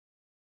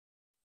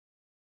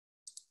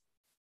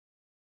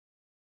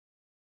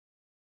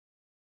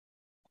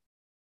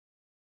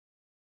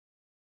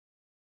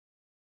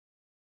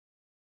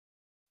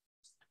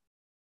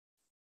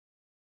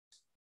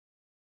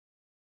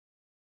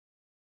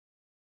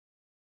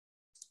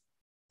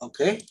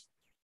Okay.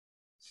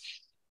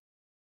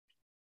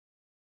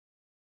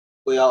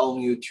 We are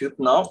on YouTube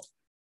now.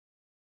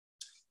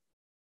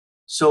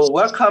 So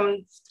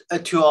welcome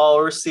to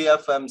our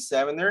CFM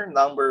seminar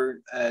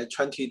number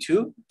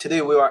 22.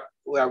 Today we are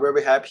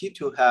very happy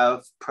to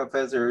have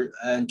Professor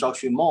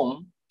Joshua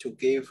Meng to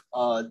give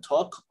a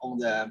talk on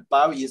the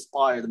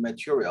bio-inspired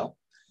material.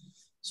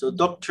 So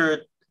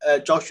Dr.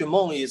 Joshua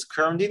Meng is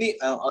currently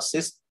an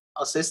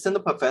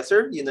assistant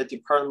professor in the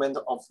Department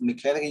of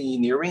Mechanical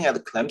Engineering at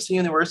Clemson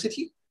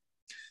University.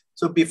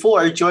 So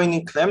before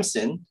joining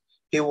Clemson,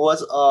 he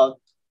was a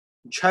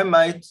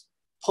Chinmate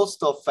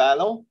postdoc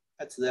fellow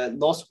at the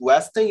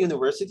Northwestern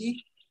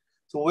University,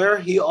 so where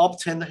he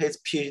obtained his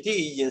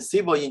PhD in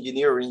civil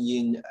engineering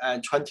in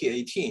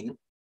 2018.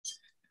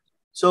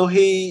 So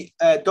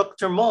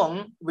Dr.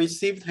 Meng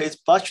received his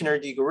bachelor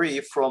degree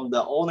from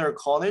the Honor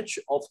College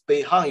of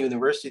Beihang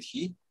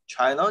University,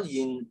 China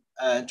in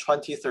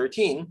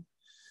 2013.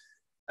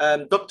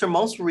 Dr.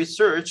 Meng's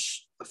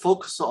research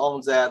focused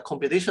on the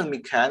computational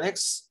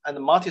mechanics and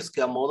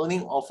multi-scale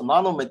modeling of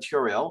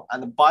nanomaterial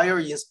and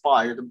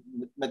bio-inspired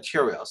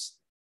materials.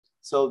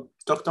 So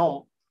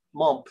Dr.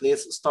 Meng,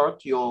 please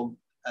start your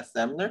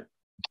seminar.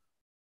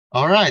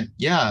 All right.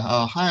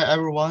 Yeah. Hi,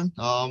 everyone.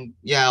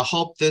 Yeah, I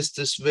hope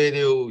this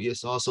video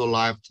is also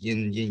live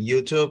in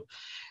YouTube,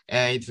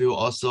 and it will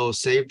also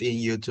saved in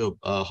YouTube.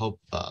 Hope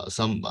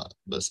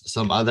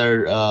some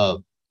other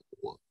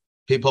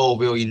people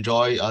will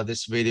enjoy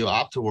this video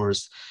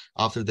afterwards,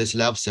 after this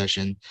lab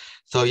session.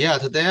 So yeah,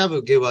 today I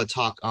will give a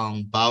talk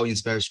on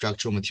bio-inspired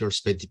structural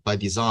materials by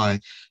design,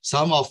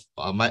 some of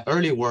my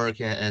early work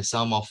and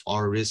some of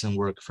our recent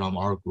work from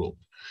our group.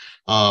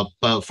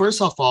 But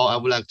first of all, I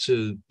would like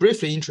to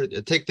briefly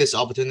take this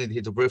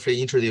opportunity to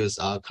briefly introduce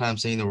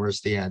Clemson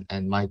University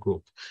and my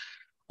group.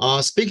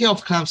 Speaking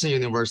of Clemson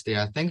University,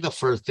 I think the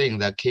first thing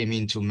that came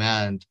into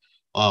mind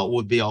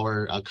would be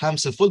our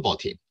Clemson football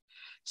team.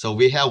 So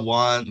we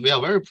are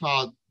very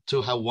proud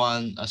to have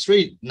won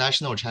 3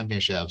 national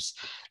championships,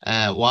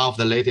 one of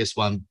the latest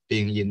one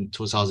being in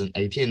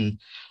 2018,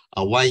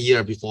 1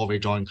 year before we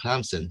joined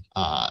Clemson.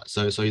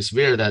 So it's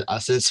weird that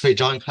since we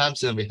joined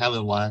Clemson, we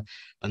haven't won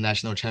a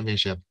national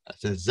championship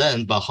since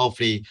then, but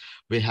hopefully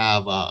we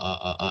have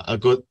a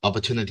good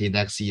opportunity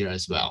next year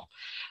as well.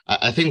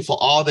 I think for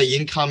all the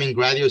incoming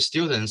graduate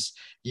students,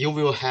 you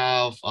will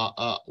have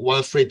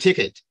one free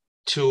ticket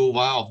to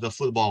one of the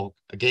football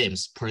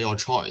games per your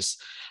choice.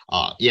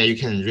 Yeah, you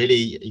can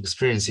really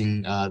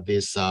experiencing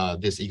this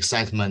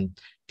excitement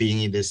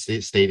being in this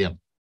stadium.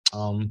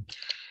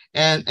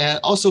 And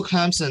also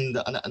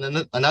Clemson,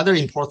 another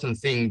important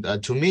thing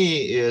to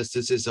me is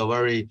this is a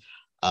very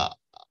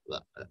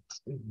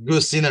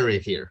good scenery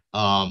here,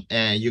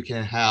 and you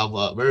can have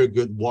a very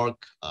good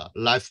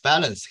work-life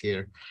balance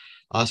here.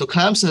 So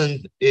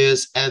Clemson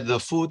is at the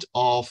foot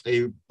of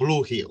a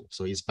blue hill.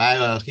 So it's by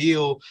a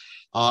hill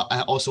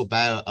and also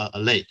by a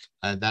lake,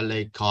 and that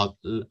lake called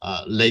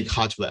Lake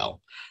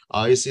Hartwell.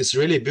 It's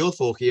really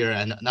beautiful here.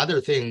 And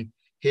another thing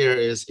here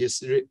is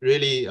it's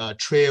really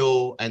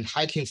trail and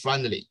hiking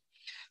friendly.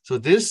 So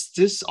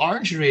this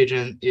orange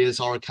region is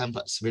our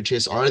campus, which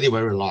is already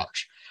very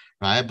large,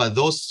 right? But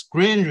those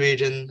green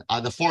region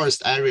are the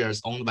forest areas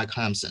owned by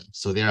Clemson.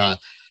 So there are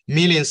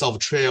millions of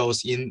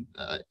trails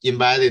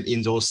embedded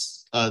in those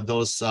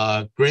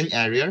green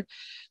area.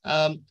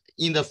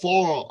 In the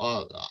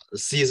fall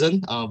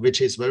season,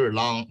 which is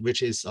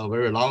a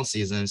very long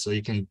season, so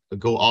you can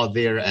go out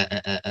there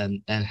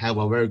and have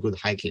a very good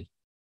hiking.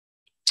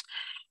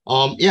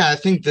 Yeah, I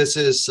think this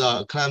is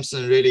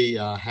Clemson really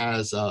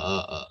has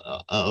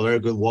a very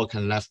good work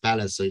and life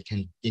balance, so you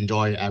can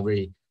enjoy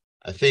every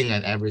thing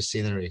and every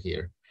scenery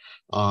here.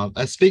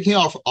 And speaking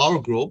of our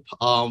group,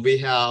 we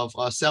have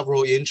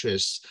several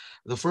interests.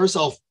 The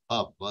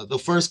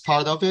first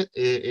part of it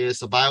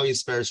is a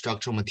bio-inspired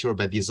structural material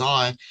by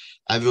design.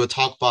 I will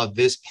talk about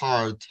this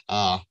part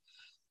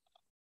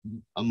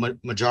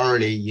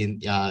majority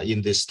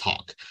in this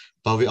talk.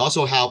 But we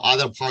also have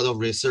other part of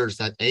research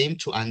that aim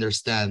to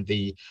understand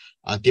the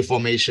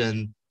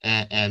deformation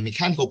and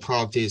mechanical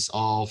properties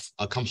of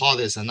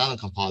composites and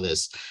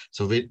non-composites,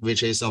 so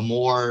which is a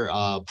more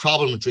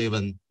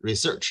problem-driven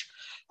research.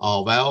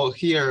 While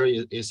here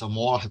is a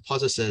more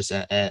hypothesis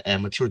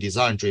and material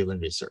design-driven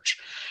research.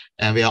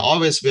 And we are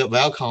always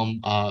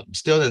welcome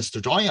students to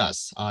join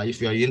us.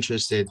 If you are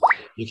interested,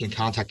 you can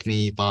contact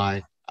me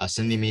by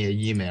sending me an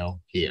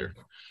email here.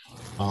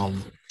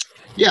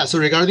 Yeah, so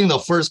regarding the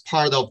first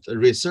part of the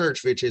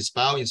research, which is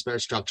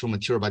bio-inspired structural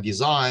material by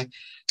design,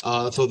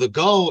 so the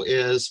goal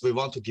is we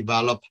want to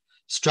develop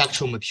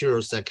structural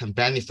materials that can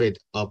benefit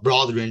a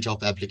broad range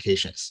of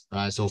applications,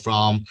 right? So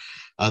from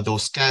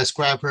those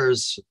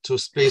skyscrapers to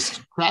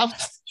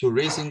spacecraft to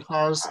racing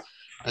cars,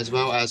 as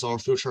well as our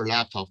future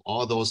laptop,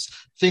 all those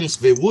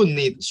things we would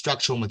need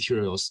structural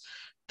materials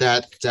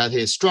that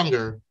is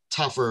stronger,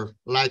 tougher,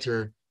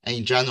 lighter, and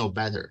in general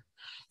better.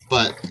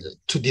 But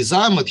to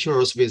design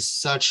materials with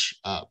such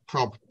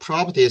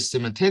properties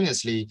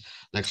simultaneously,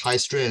 like high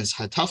strength,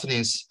 high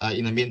toughness,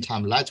 in the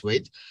meantime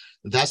lightweight,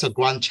 that's a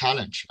grand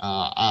challenge.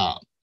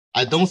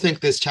 I don't think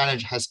this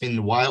challenge has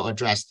been well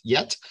addressed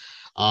yet,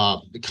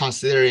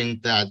 considering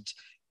that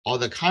all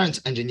the current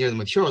engineered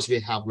materials we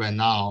have right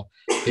now,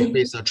 they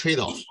face a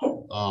trade-off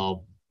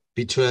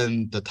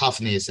between the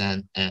toughness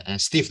and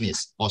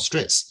stiffness or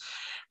strength.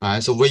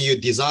 Right? So when you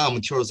design a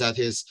material that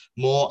is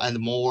more and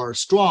more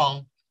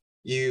strong,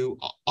 you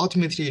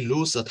ultimately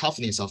lose the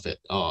toughness of it.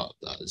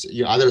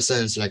 In other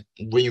sense, like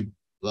when you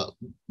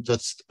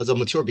the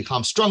material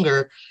becomes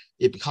stronger,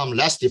 it becomes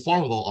less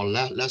deformable or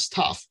less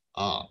tough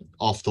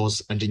of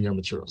those engineered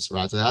materials,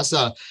 right?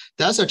 So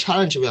that's a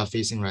challenge we are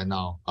facing right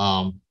now.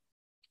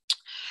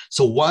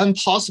 So one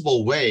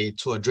possible way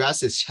to address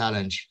this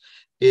challenge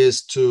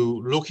is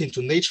to look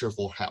into nature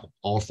for help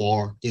or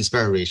for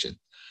inspiration.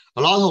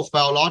 A lot of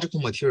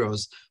biological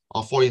materials,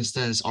 for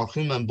instance, our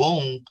human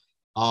bone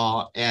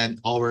and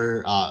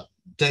our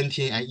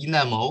dentin and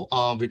enamel,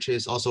 which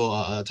is also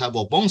a type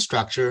of bone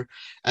structure,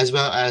 as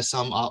well as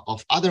some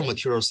of other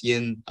materials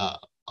in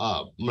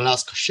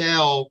mollusk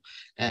shell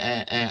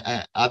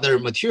and other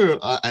material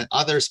and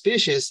other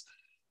species,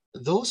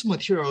 those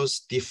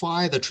materials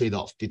defy the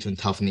trade-off between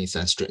toughness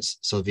and strength.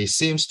 So they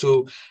seems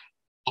to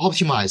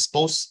optimize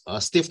both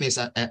stiffness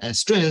and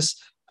strength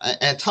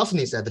and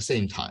toughness at the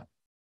same time.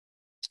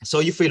 So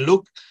if we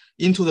look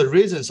into the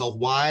reasons of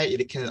why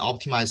it can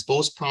optimize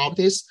both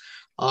properties,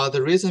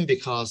 the reason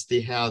because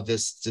they have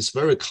this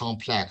very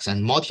complex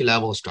and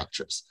multi-level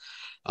structures.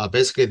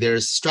 Basically,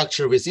 there's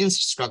structure within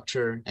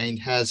structure, and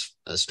it has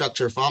a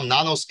structure from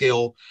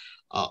nanoscale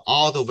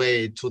all the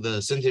way to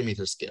the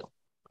centimeter scale.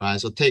 Right?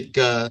 So take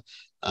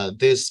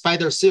this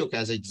spider silk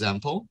as an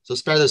example. So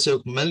spider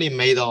silk mainly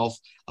made of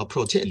a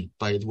protein,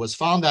 but it was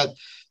found that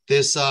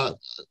this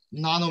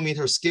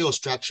nanometer scale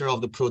structure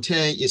of the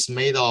protein is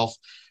made of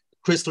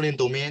crystalline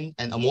domain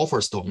and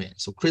amorphous domain.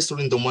 So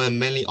crystalline domain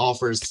mainly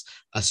offers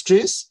a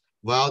strength,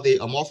 while the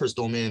amorphous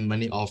domain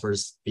mainly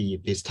offers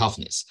this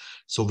toughness.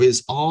 So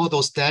with all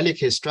those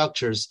delicate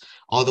structures,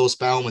 all those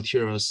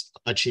biomaterials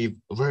achieve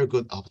very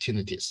good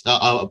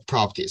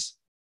properties.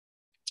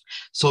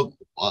 So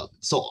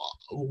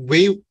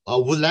we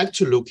would like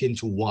to look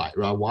into why,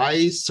 right?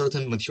 Why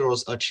certain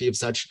materials achieve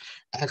such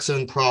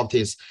excellent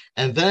properties,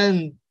 and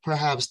then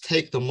perhaps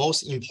take the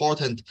most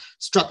important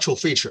structural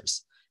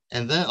features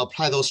and then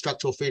apply those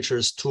structural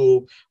features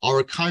to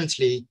our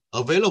currently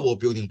available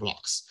building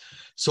blocks.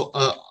 So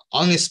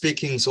honestly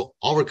speaking, so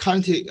our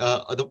currently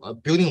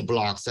building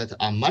blocks that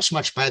are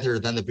much better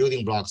than the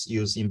building blocks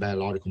used in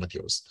biological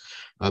materials.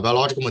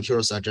 Biological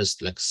materials are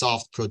just like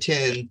soft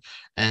protein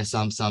and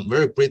some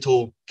very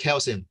brittle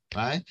calcium,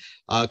 right?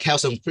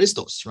 Calcium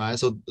crystals, right?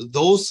 So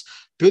those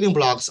building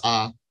blocks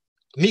are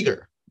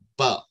meager,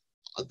 but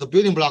the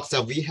building blocks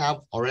that we have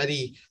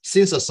already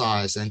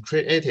synthesized and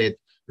created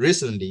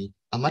recently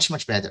are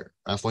much better.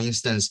 For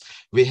instance,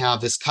 we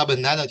have this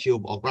carbon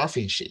nanotube or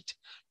graphene sheet,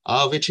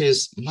 which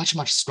is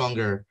much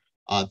stronger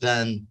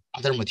than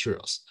other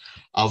materials.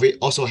 We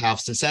also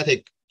have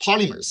synthetic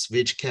polymers,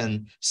 which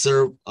can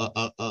serve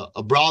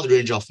a broad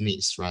range of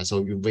needs, right? So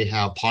we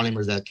have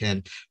polymers that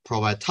can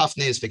provide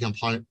toughness. We can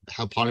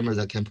have polymers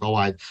that can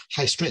provide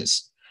high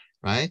strength,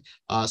 right?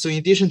 So in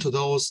addition to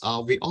those,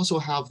 we also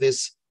have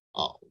this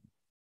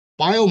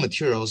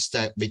biomaterials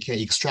that we can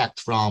extract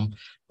from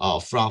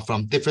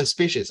different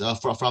species,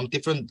 from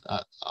different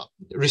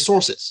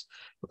resources.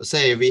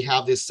 Say we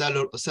have these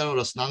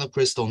cellulose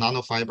nanocrystal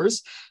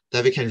nanofibers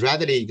that we can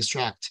readily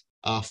extract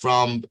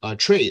from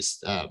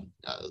trees.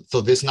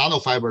 So these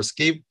nanofibers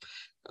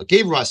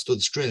gave rise to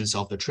the strength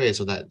of the tree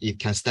so that it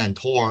can stand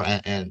tall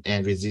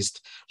and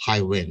resist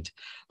high wind.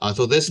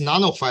 So these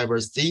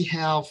nanofibers, they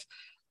have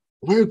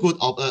very good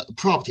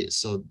properties.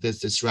 So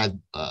this red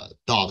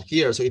dot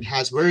here, so it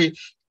has very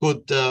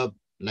good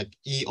like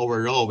E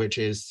over rho, which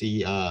is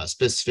the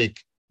specific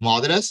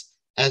modulus,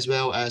 as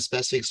well as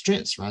specific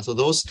strengths, right? So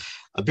those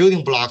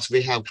building blocks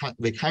we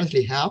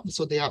currently have,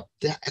 so they're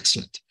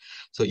excellent.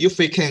 So if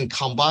we can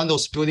combine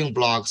those building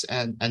blocks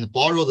and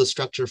borrow the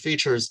structure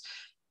features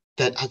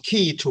that are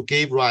key to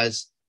give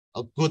rise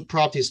good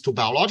properties to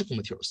biological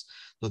materials,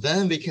 so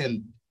then we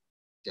can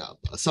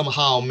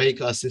somehow make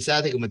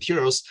synthetic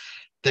materials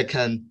that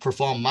can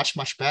perform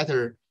much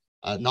better,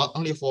 not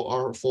only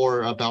for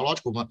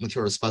biological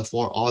materials, but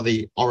for all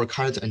our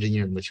current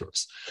engineering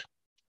materials.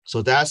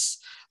 So that's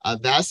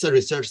the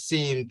research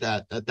theme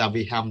that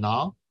we have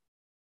now.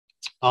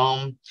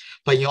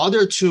 But in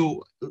order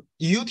to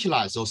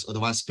utilize those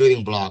advanced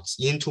building blocks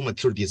into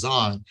material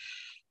design,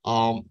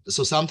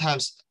 so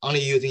sometimes only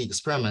using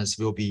experiments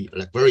will be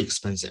like very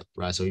expensive,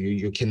 right? So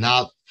you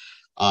cannot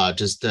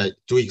just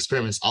do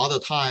experiments all the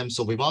time.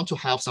 So we want to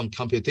have some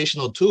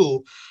computational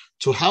tool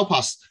to help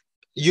us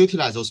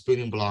utilize those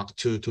building blocks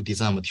to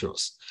design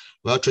materials.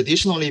 Well,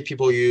 traditionally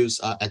people use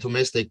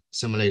atomistic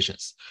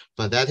simulations,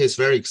 but that is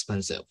very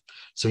expensive.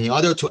 So in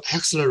order to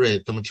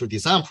accelerate the material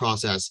design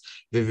process,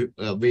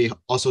 we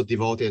also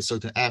devoted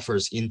certain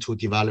efforts into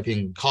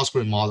developing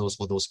coarse-grained models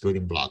for those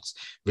building blocks,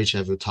 which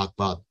I will talk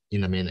about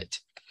in a minute.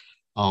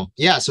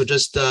 Yeah, so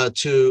just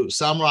to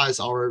summarize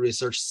our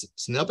research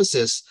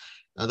synopsis,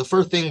 the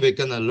first thing we're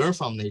gonna learn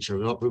from nature,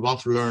 we want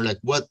to learn like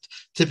what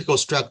typical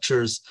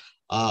structures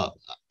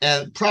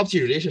and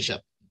property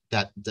relationship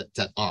that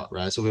are,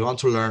 right? So we want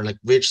to learn like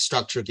which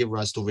structure give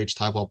rise to which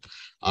type of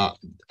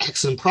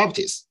excellent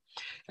properties.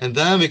 And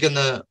then we're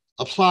gonna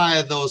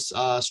apply those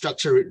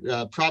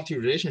structure property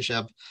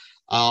relationship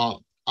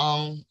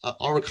on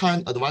our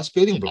current advanced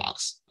building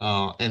blocks,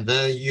 and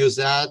then use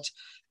that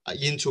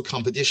into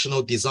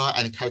computational design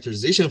and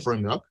characterization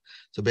framework.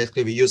 So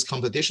basically, we use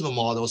computational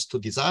models to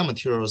design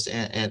materials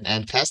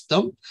and test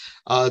them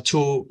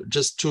to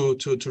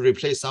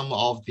replace some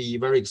of the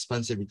very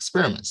expensive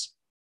experiments.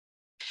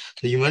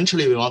 So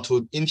eventually, we want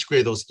to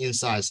integrate those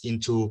insights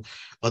into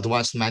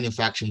advanced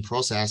manufacturing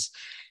process,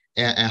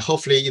 and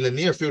hopefully, in the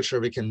near future,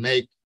 we can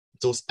make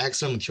those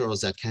excellent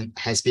materials that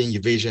has been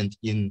envisioned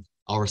in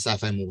our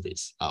sci-fi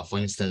movies. For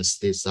instance,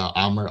 this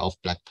armor of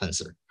Black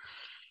Panther.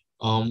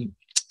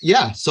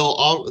 Yeah,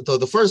 so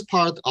the first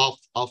part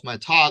of my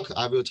talk,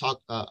 I will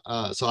talk.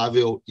 So I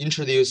will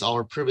introduce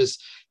our previous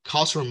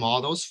cultural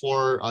models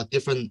for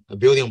different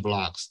building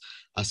blocks,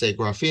 say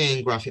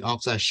graphene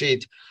oxide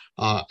sheet,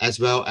 as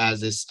well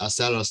as this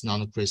cellulose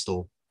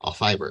nanocrystal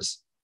fibers.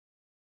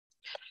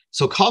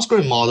 So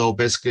Cosgrave model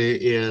basically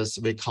is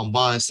we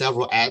combine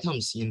several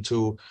atoms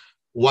into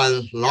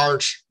one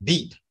large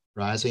bead,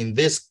 right? So in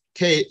this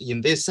case, in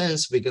this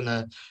sense, we're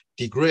gonna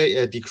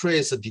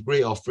decrease the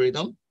degree of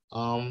freedom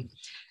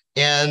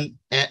and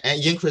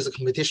increase the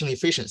computational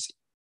efficiency.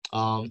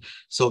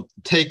 So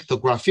take the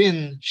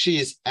graphene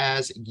sheets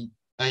as an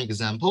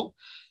example.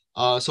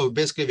 So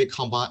basically, we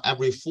combine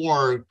every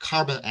 4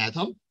 carbon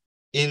atom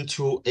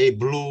into a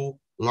blue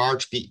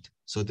large bead.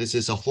 So this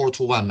is a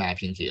 4-to-1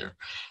 mapping here.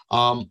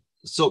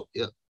 So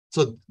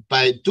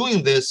by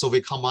doing this, so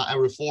we combine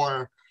every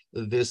 4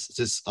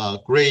 this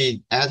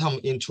gray atom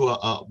into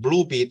a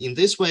blue bead. In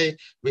this way,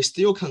 we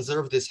still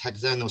conserve this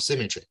hexagonal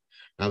symmetry.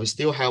 We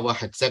still have a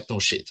hexagonal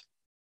sheet.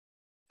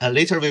 And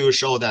later we will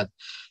show that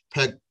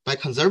by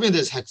conserving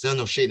this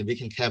hexagonal sheet, we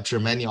can capture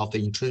many of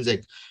the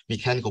intrinsic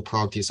mechanical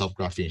properties of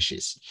graphene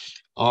sheets.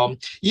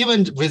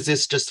 Even with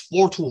this just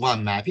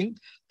 4-to-1 mapping,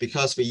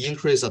 because we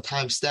increase the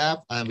time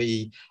step and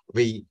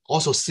we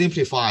also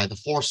simplify the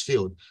force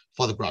field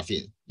for the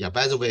graphene. Yeah,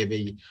 by the way,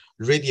 we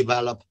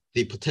redevelop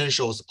the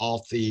potentials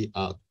of the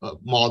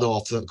model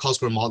of the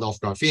Cosgrave model of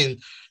graphene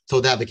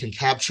so that we can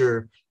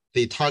capture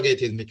the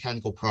targeted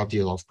mechanical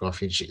property of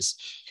graphene sheets.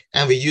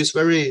 And we use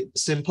very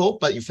simple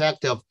but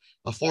effective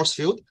force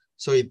field.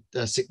 So it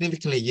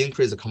significantly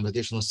increases the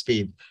computational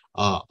speed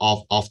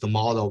of the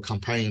model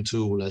comparing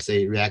to, let's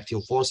say,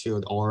 reactive force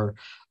field or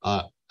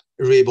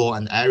Ribble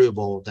and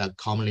Aribble that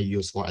commonly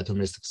used for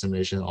atomistic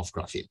simulation of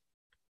graphene.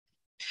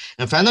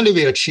 And finally,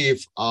 we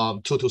achieve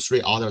 2 to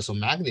 3 orders of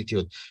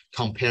magnitude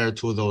compared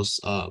to those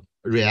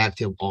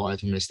reactive or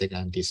atomistic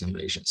ND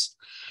simulations.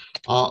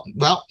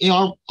 Well, in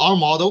our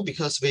model,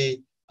 because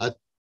we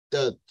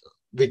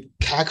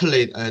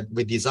calculate,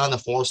 we design the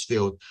force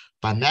field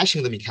by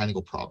matching the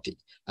mechanical property.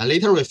 And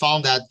later we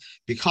found that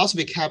because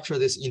we capture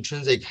this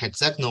intrinsic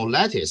hexagonal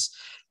lattice,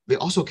 we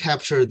also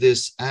capture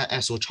this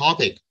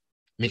anisotropic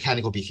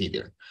mechanical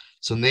behavior.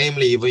 So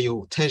namely, when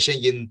you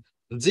tension in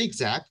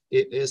zigzag,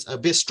 it is a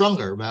bit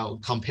stronger, well,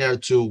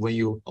 compared to when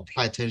you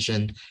apply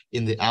tension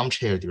in the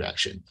armchair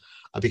direction.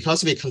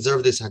 Because we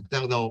conserve this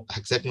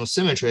hexagonal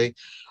symmetry,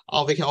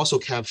 we can also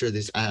capture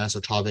this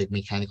anisotropic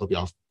mechanical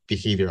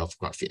behavior of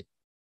graphene.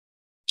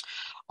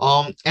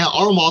 And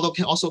our model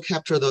can also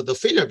capture the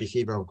failure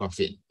behavior of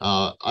graphene,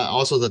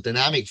 also the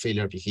dynamic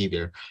failure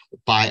behavior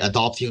by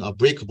adopting a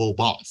breakable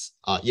bonds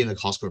in the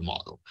Cosgrave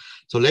model.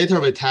 So later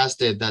we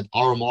tested that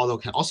our model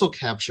can also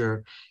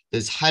capture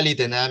this highly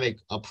dynamic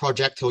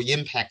projectile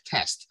impact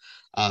test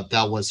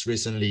that was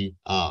recently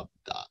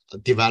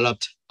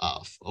developed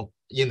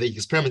in the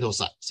experimental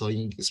side. So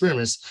in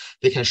experiments,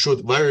 they can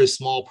shoot very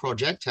small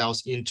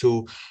projectiles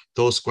into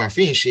those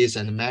graphene sheets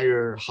and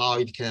measure how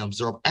it can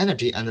absorb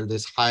energy under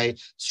this high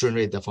strain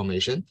rate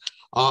deformation.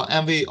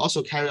 And we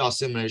also carry out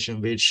simulation,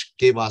 which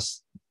gave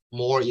us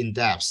more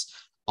in-depth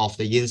of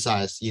the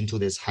insights into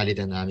this highly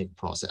dynamic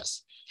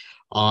process.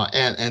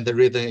 And the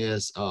reason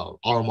is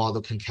our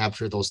model can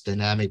capture those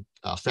dynamic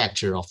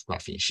fracture of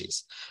graphene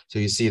sheets. So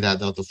you see that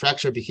the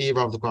fracture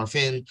behavior of the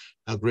graphene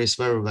agrees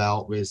very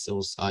well with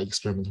those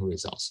experimental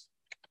results.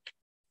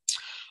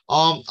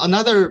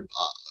 Another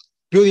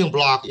building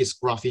block is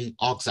graphene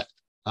oxide.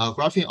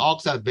 Graphene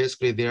oxide,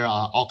 basically, there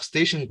are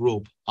oxidation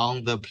group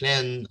on the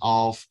plane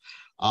of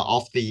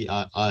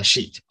the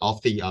sheet, of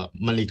the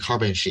mainly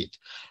carbon sheet.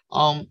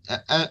 And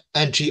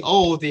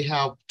GO, they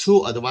have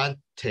 2 advantages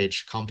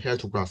compared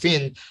to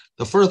graphene.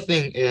 The first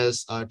thing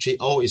is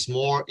GO is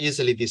more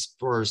easily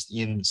dispersed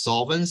in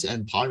solvents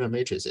and polymer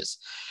matrices.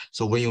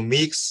 So when you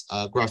mix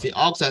graphene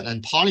oxide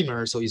and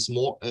polymer, so it's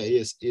more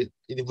it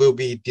will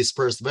be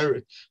dispersed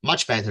very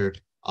much better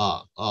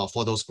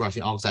for those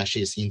graphene oxide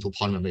sheets into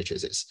polymer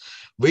matrices,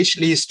 which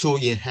leads to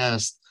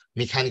enhanced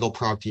mechanical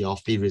property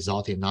of the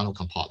resulting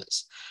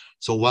nanocomposites.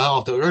 So one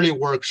of the early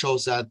work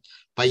shows that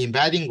by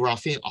embedding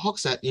graphene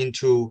oxide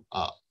into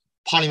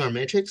polymer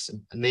matrix,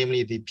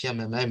 namely the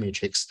PMMA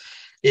matrix,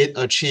 it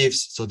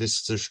achieves, so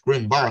this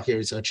green bar here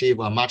is achieve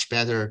a much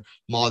better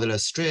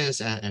modulus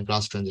strength and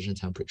glass transition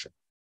temperature.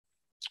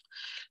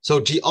 So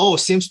GO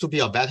seems to be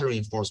a better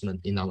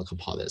reinforcement in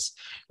nanocomposites.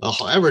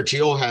 However,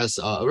 GO has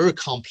a very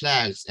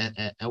complex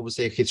and I would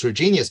say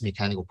heterogeneous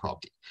mechanical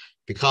property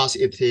because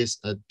it is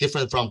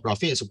different from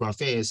graphene. So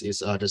graphene is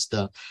just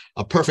a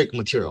perfect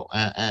material,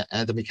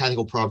 and the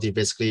mechanical property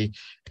basically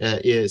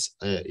is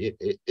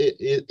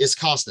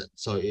constant.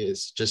 So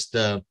it's just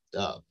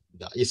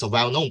it's a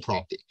well-known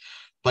property.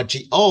 But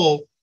GO,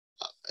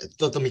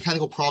 the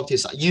mechanical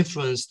properties are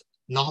influenced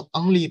not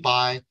only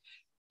by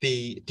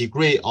the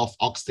degree of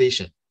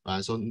oxidation,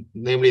 right? So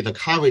namely the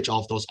coverage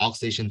of those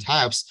oxidation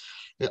types,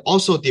 it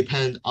also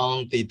depends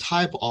on the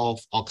type of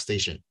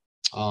oxidation.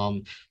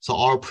 So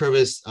our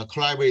previous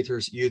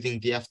collaborators using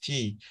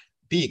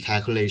DFT-B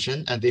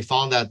calculation, and they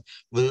found that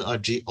when a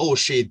GO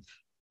sheet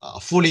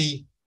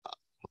fully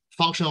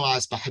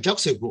functionalized by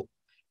hydroxyl group,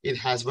 it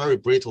has very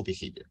brittle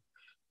behavior.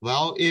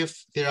 Well,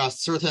 if there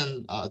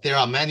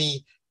are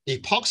many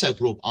epoxy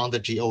group on the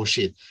GO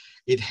sheet,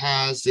 it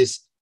has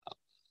this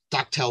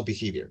ductile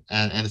behavior,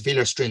 and the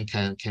failure strength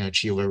can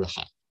achieve very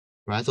high,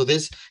 right? So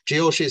this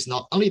GO sheet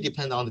not only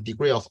depends on the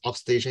degree of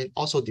oxidation, it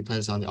also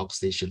depends on the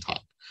oxidation type.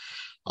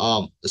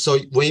 So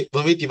when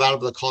we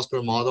develop the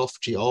cost-square model of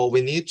GO,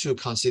 we need to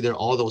consider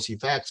all those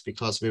effects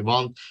because we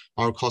want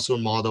our cost-square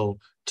model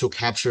to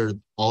capture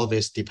all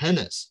this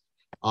dependence.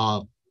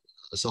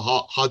 So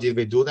how did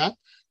we do that?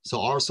 So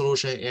our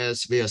solution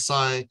is we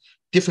assign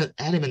different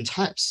element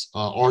types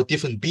or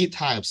different bead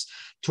types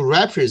to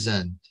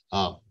represent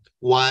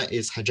one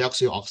is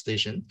hydroxyl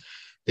oxidation,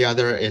 the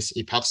other is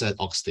epoxide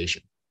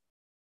oxidation.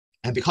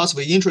 And because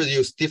we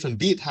introduce different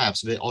bead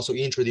types, we also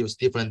introduce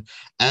different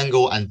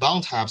angle and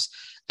bond types,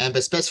 and we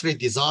specifically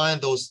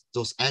design those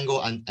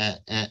angle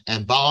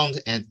and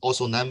bond and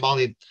also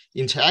non-bonded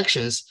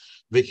interactions,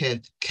 we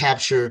can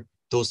capture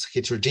those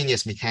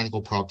heterogeneous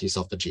mechanical properties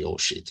of the GO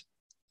sheet.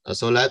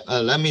 So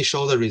let me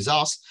show the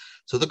results.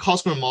 So the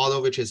cost-square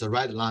model, which is a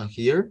red line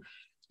here,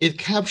 it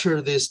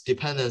captures this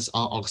dependence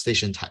on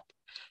oxidation type.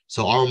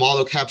 So our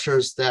model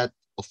captures that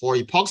for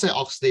epoxy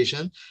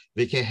oxidation,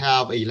 we can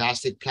have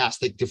elastic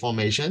plastic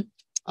deformation,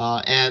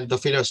 and the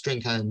failure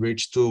strength can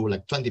reach to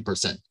like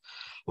 20%.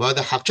 While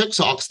the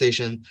hydroxyl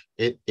oxidation,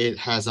 it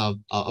has a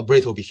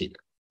brittle behavior.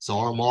 So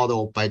our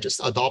model, by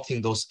just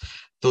adopting those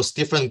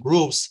different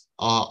groups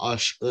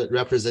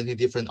representing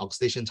different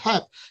oxidation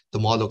type, the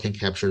model can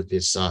capture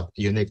this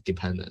unique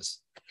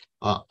dependence.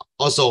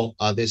 Also,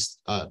 this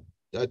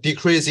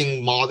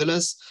decreasing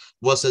modulus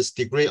versus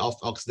degree of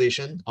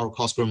oxidation, our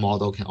cost-square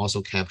model can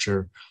also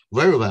capture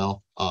very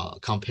well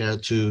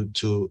compared to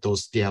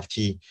those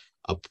DFT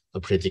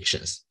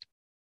predictions.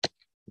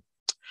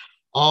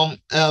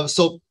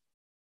 So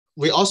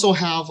we also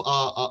have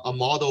a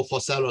model for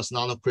cellulose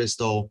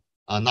nanocrystal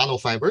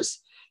nanofibers.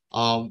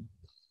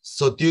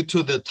 So due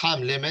to the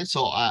time limit,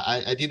 so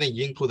I didn't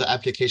include the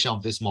application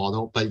of this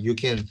model, but you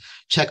can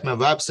check my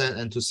website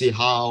and to see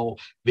how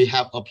we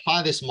have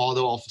applied this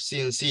model of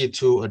CNC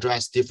to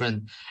address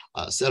different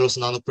cellulose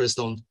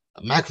nanocrystal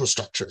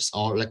microstructures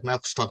or like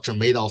microstructure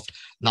made of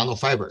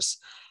nanofibers.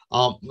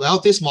 Well,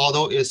 this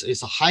model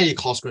is a highly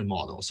cost-square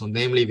model. So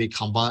namely, we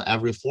combine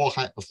every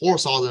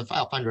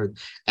 4,500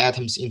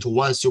 atoms into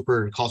one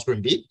super cost-square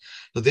bead.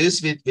 So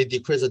this we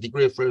decrease the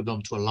degree of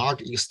freedom to a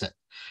large extent.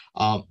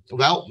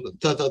 Well,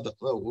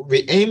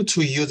 we aim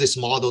to use this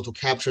model to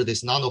capture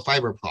these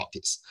nanofiber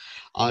properties.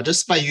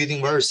 Just by using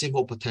very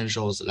simple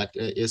potentials, like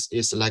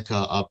it's like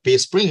a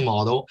base spring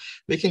model,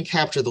 we can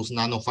capture those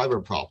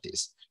nanofiber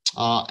properties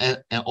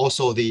and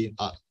also the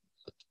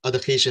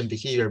adhesion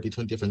behavior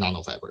between different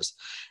nanofibers.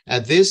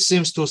 And this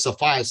seems to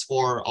suffice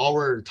for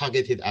our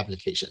targeted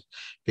application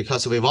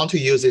because we want to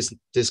use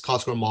this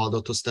cost-square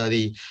model to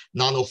study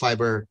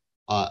nanofiber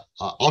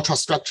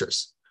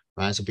ultrastructures,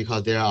 right? So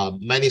because there are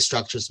many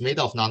structures made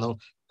of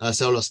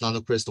cellulose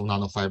nanocrystal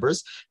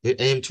nanofibers, we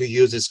aim to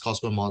use this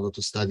cost-square model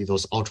to study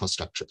those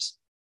ultrastructures.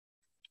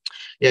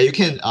 Yeah, you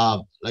can,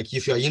 like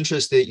if you're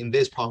interested in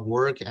this part of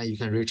work, and you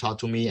can reach out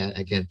to me and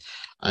I can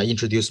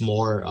introduce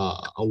more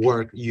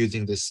work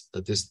using this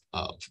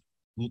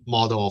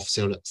model of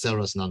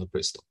cellulose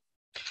nanocrystal.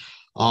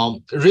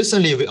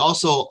 Recently, we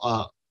also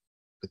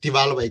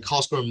developed a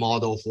cost-square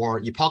model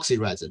for epoxy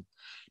resin.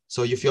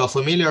 So if you are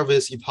familiar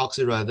with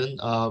epoxy resin,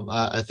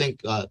 I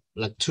think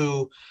like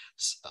two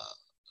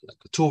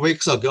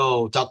weeks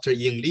ago, Dr.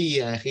 Ying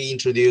Li, he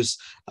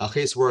introduced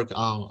his work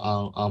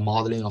on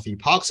modeling of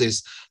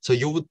epoxies. So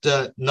you would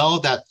know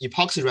that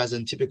epoxy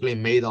resin typically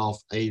made of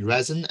a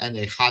resin and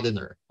a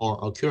hardener or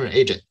a curing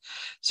agent.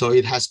 So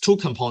it has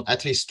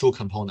at least two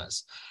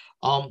components.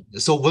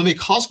 So when we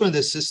cost-square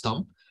this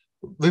system,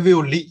 we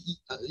will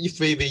if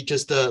we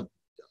just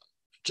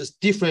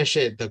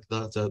differentiate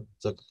the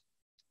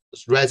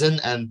resin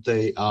and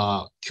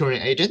the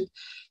curing agent,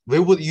 we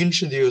would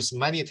introduce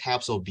many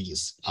types of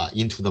beads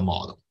into the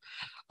model.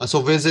 So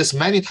with this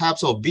many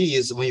types of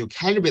beads, when you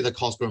calibrate the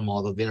cost-square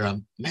model, there are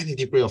many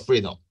degrees of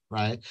freedom,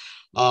 right?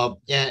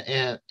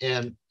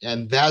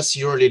 And that's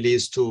usually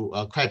leads to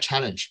quite a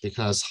challenge,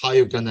 because how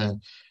you're gonna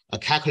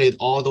calculate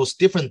all those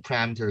different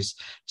parameters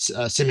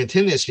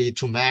simultaneously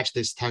to match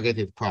these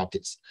targeted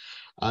properties.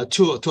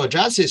 To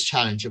address this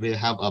challenge, we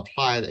have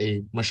applied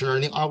a machine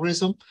learning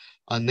algorithm,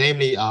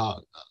 namely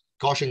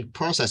Gaussian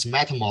process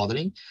meta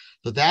modeling.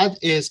 So that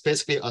is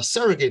basically a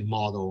surrogate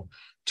model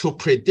to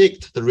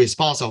predict the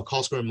response of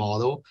chi-square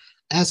model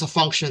as a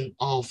function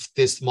of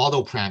these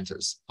model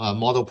parameters,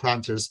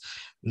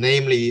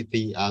 namely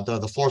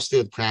the force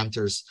field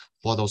parameters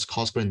for those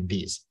chi-square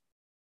Bs.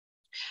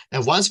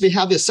 And once we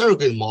have this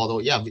surrogate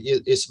model, yeah,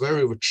 it's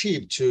very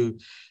cheap to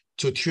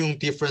tune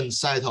different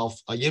set of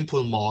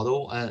input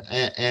model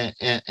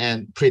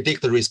and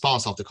predict the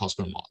response of the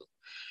chi-square model.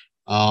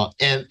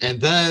 And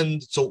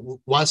then,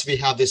 so once we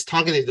have this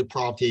targeted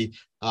property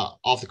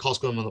of the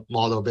chi-square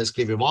model,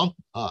 basically we want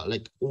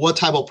like what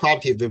type of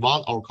property we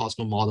want our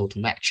chi-square model to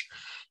match.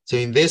 So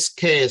in this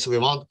case, we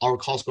want our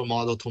chi-square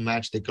model to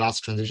match the glass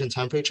transition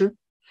temperature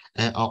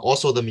and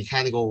also the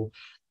mechanical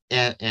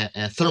and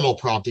thermal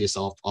properties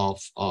of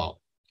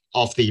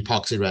the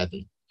epoxy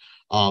resin.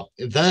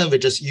 Then we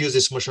just use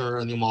this machine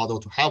learning model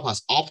to help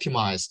us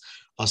optimize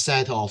a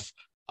set of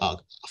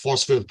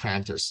force field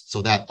parameters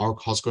so that our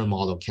chi-square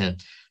model can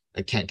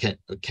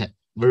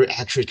very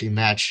accurately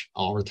match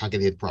our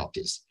targeted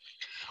properties.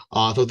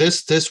 So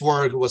this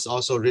work was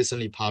also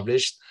recently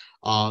published,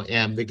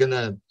 and we're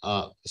gonna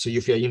so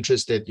if you're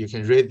interested, you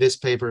can read this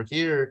paper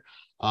here,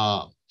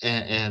 and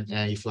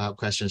if you have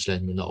questions,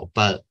 let me know.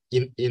 But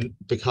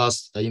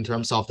because in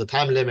terms of the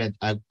time limit,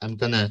 I'm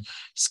gonna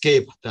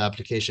skip the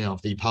application of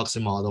the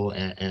epoxy model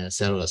and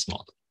cellulose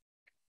model.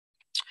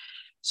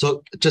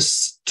 So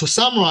just to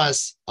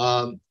summarize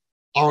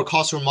our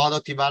chi-square model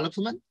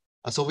development,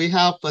 so we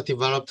have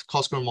developed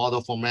chi-square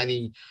model for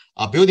many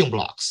building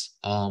blocks.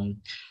 And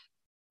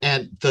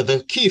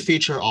the key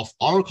feature of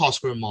our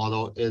chi-square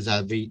model is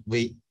that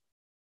we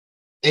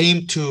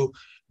aim to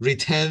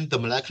retain the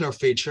molecular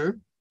feature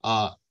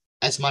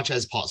as much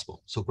as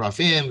possible. So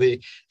graphene,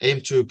 we aim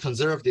to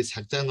conserve this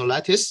hexagonal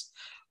lattice.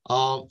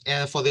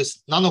 And for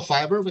this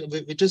nanofiber,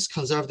 we just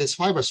conserve this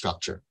fiber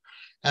structure.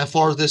 And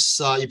for this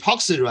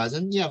epoxy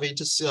resin, yeah, we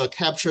just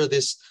capture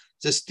this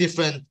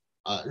different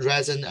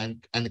resin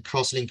and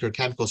cross-linker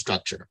chemical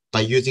structure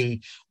by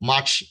using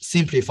much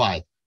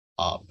simplified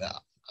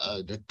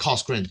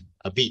coarse-grained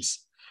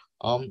beads.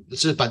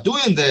 So by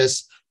doing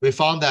this, we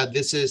found that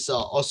this is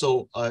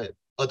also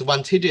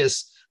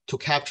advantageous to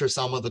capture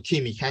some of the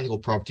key mechanical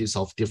properties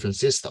of different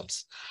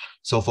systems.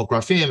 So for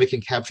graphene, we can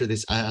capture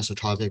this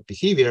anisotropic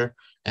behavior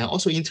and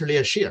also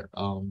interlayer shear.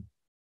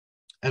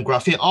 And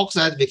graphene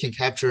oxide, we can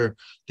capture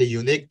the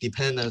unique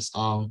dependence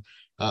on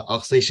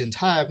oxidation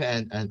type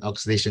and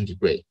oxidation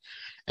degree.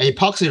 And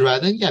epoxy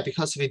resin, yeah,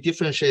 because we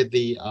differentiate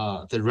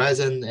the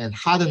resin and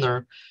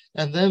hardener,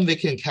 and then we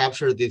can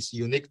capture this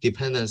unique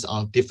dependence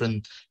on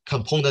different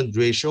component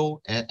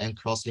ratio and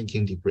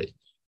cross-linking degree.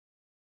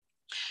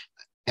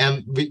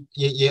 And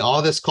in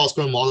all this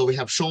chi-square model, we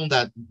have shown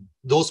that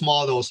those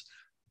models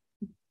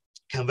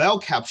can well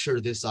capture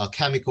this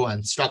chemical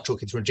and structural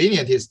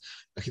heterogeneities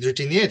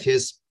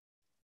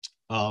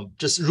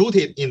just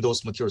rooted in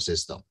those material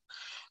system.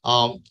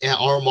 And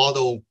our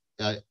model,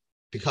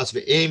 because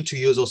we aim to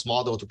use those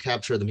models to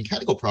capture the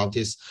mechanical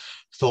properties,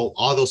 so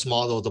all those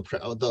models,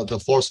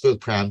 the force field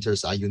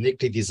parameters are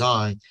uniquely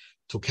designed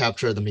to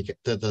capture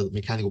the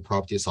mechanical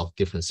properties of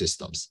different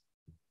systems.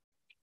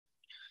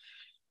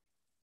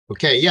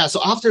 Okay, yeah, so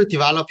after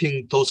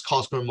developing those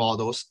chi-square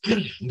models,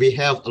 we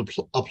have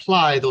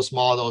applied those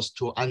models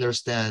to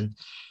understand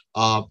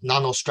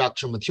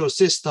nanostructure material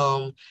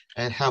system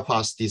and help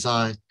us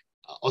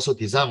also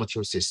design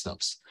material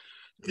systems.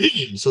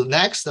 So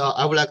next,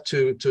 I would like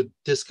to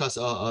discuss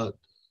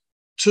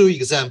two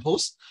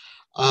examples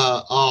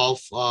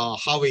of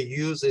how we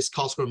use these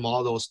chi-square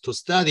models to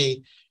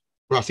study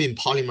graphene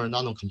polymer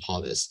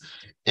nanocomposites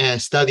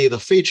and study the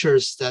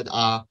features that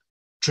are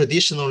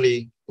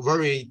traditionally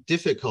very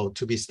difficult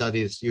to be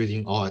studied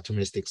using all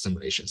atomistic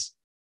simulations.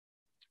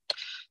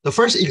 The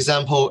first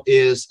example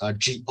is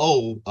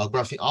GO,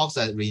 graphene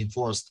oxide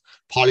reinforced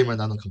polymer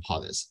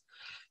nanocomposites.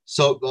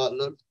 So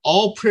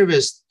all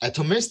previous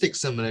atomistic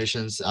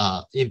simulations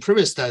in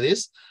previous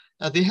studies,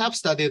 they have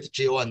studied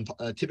GO and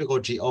typical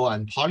GO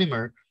and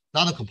polymer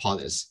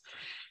nanocomposites.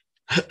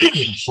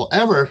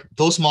 However,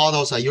 those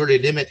models are usually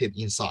limited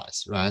in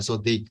size, right? So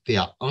they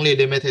are only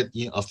limited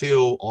in a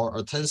few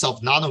or tens of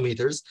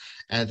nanometers,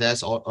 and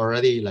that's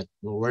already like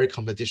very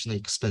computationally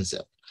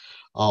expensive.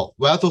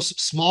 While those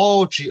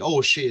small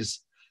GO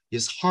sheets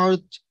is hard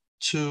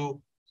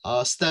to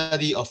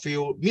study a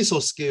few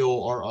mesoscale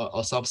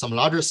or some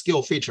larger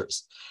scale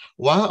features.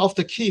 One of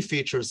the key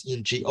features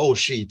in GO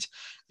sheet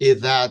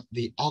is that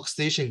the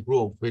oxidation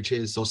group, which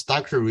is those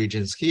darker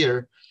regions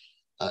here,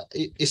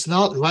 it's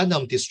not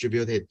random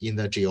distributed in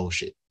the GO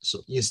sheet. So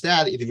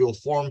instead, it will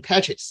form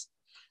patches,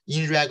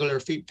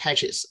 irregular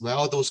patches,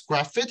 while those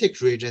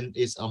graphitic region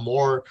is a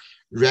more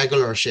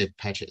regular shaped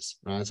patches,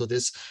 right? So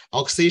this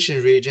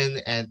oxidation region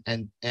and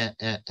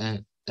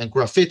and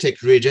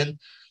graphitic region,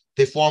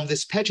 they form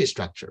this patchy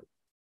structure.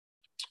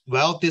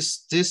 Well,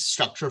 this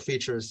structure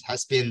features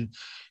has been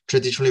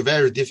traditionally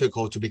very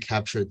difficult to be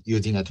captured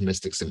using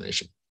atomistic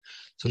simulation.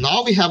 So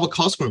now we have a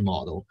Cosgrove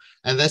model,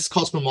 and this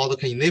Cosgrove model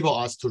can enable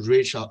us to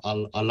reach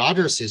a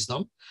larger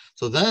system.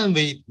 So then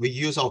we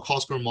use our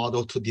Cosgrove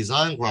model to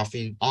design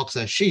graphene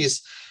oxide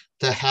sheets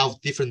that have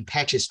different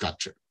patchy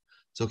structure.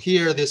 So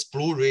here, this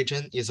blue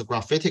region is a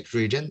graphitic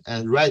region,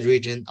 and red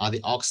region are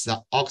the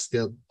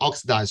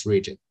oxidized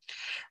region,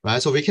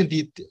 right? So we can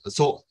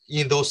so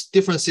in those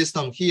different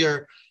systems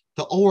here,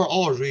 the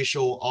overall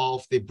ratio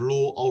of the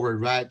blue over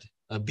red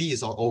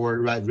beads or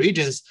over red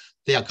regions,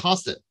 they are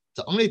constant.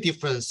 The only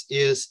difference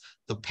is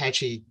the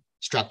patchy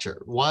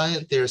structure.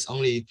 One, there's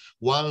only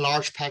one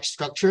large patch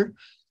structure,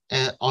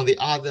 and on the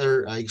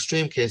other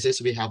extreme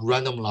cases, we have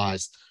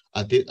randomized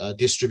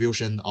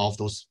distribution of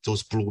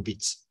those blue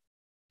beads.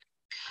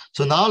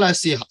 So now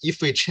let's see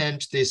if we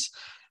change this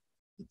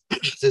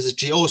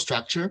GO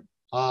structure,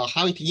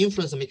 how it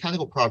influences the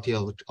mechanical property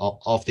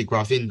of the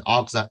graphene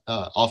oxide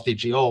of the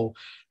GO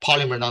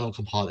polymer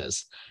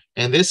nanocomposites.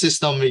 And this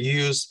system will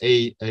use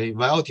a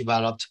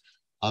well-developed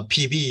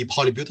PB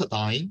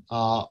polybutadiene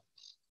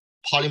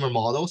polymer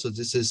model. So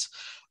this is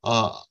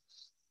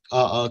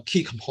a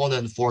key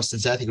component for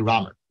synthetic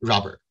rubber.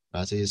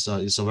 So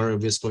it's a very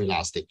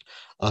viscoelastic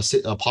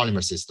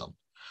polymer system.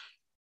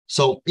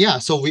 So yeah,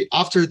 so we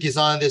after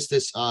design this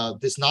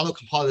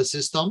nanocomposite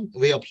system,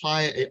 we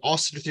apply an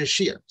oscillator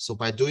shear. So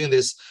by doing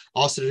this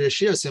oscillator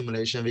shear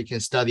simulation, we can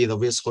study the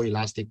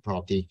viscoelastic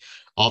property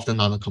of the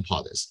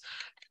nanocomposites.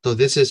 So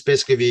this is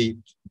basically we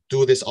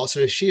do this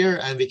oscillator shear,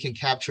 and we can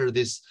capture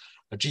this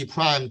G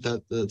prime,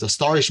 the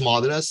storage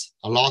modulus,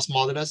 a loss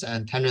modulus,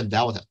 and tangent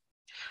delta.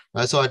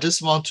 Right, so I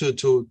just want to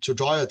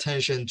draw your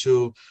attention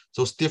to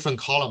those different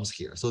columns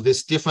here. So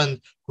this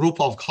different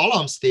group of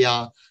columns, they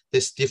are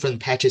this different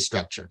patchy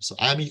structure. So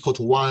M equal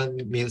to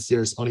 1 means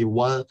there's only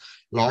one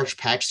large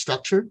patch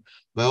structure.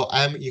 Well,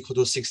 M equal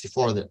to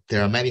 64,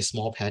 there are many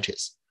small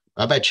patches.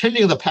 By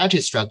changing the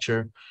patchy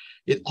structure,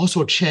 it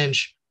also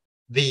changed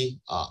the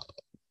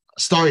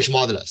storage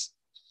modulus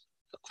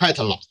quite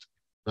a lot.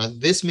 Right?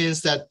 This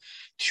means that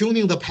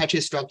tuning the patchy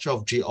structure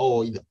of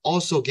GO, it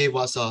also gave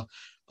us a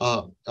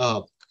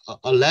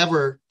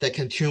lever that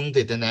can tune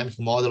the dynamic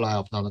moduli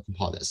of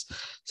nanocomposites.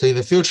 So in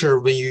the future,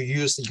 when you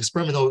use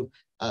experimental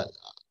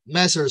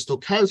methods to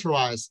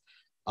characterize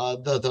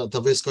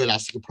the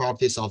viscoelastic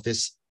properties of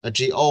this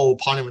GO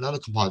polymer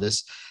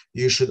nanocomposites,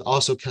 you should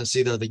also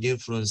consider the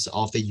influence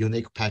of the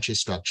unique patchy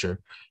structure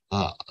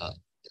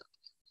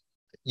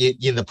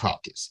in the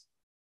properties.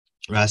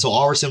 Right. So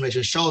our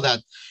simulation show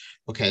that,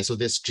 okay, so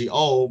this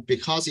GO,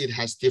 because it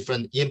has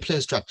different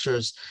in-plane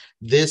structures,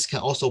 this can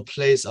also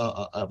play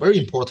a very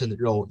important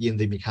role in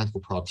the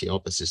mechanical property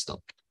of the system.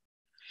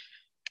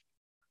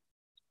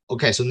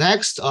 Okay, so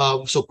next,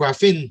 so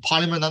graphene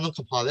polymer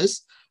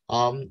nanocomposites.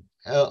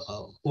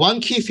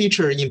 One key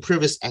feature in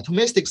previous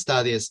atomistic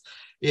studies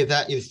is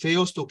that it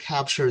fails to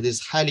capture this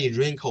highly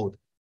wrinkled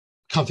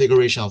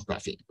configuration of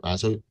graphene. Right?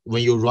 So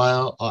when you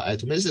run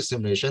atomistic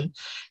simulation,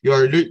 you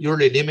are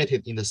usually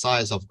limited in the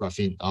size of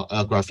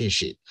graphene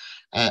sheet,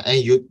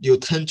 and you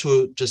tend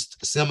to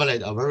just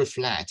simulate a very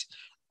flat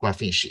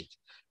graphene sheet.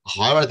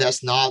 However,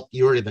 that's not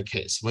usually the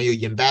case. When you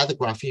embed the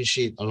graphene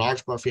sheet, a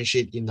large graphene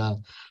sheet in the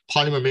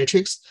polymer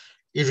matrix,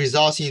 it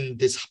results in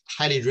this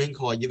highly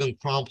wrinkled, even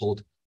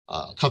crumpled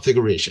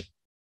configuration.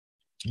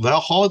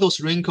 Well, how those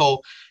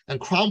wrinkle and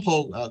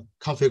crumple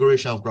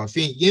configuration of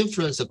graphene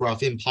influence the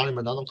graphene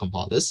polymer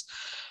nanocomposites.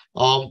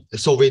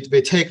 So we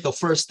take the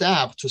first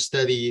step to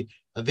study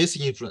this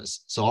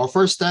influence. So our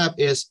first step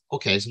is,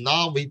 okay, so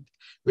now we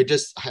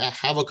just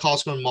have a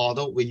Cosgrove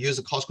model. We use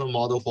a Cosgrove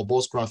model for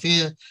both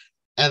graphene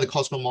and the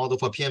Cosgrove model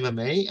for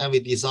PMMA, and we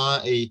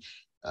design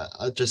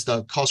just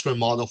a Cosgrove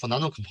model for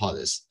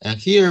nanocomposites. And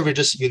here we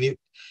just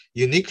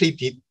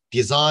uniquely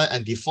design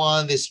and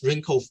define this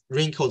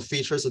wrinkled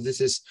feature. So this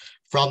is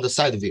from the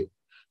side view.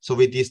 So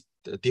we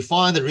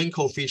define the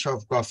wrinkle feature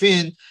of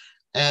graphene,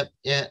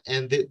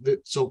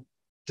 so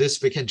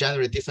this we can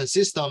generate different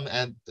system,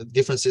 and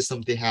different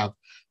systems, they have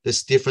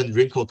this different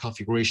wrinkle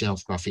configuration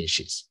of graphene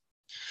sheets.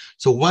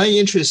 So one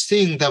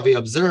interesting thing that we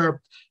observed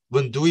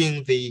when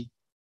doing the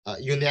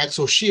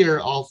uniaxial shear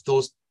of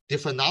those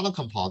different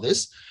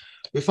nanocomposites,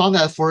 we found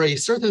that for a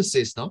certain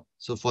system,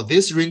 so for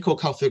this wrinkle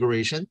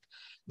configuration,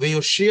 when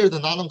you shear the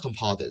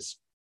nanocomposites,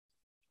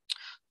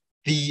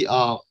 we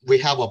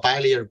have a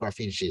bilayer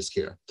graphene sheets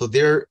here. So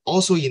they're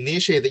also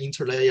initiate the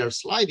interlayer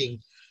sliding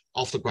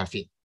of the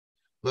graphene.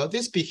 Well,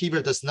 this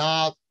behavior does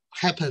not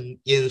happen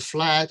in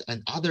flat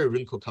and other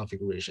wrinkle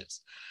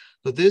configurations.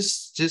 So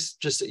this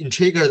just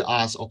intrigued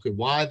us, okay,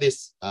 why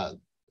this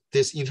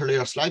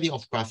interlayer sliding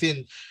of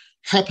graphene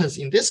happens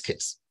in this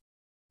case.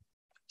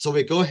 So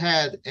we go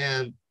ahead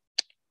and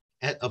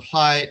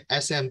apply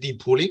SMD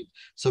pooling.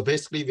 So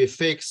basically we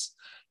fix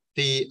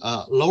the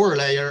lower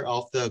layer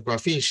of the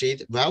graphene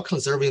sheet while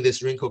conserving this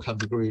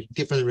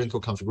different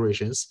wrinkle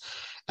configurations.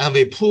 And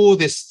we pull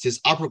this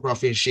upper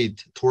graphene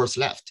sheet towards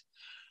left.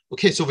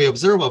 okay, so we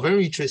observe a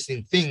very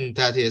interesting thing,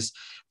 that is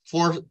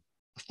for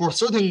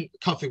certain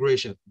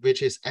configuration,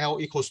 which is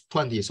L equals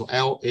 20. So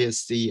L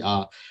is the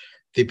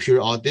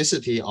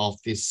periodicity of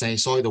the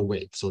sinusoidal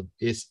wave. So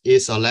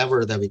it's a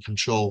lever that we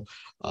control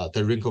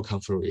the wrinkle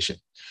configuration.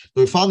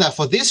 We found that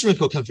for this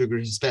wrinkle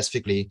configuration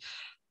specifically,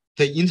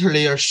 the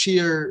interlayer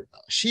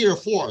shear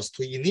force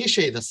to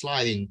initiate the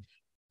sliding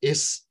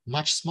is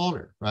much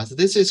smaller, right? So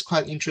this is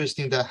quite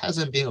interesting, that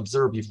hasn't been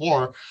observed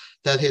before.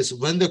 That is,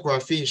 when the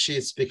graphene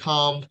sheets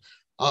become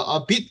a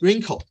bit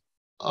wrinkled,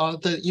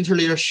 the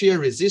interlayer shear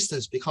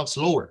resistance becomes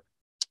lower,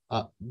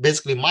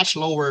 basically much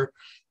lower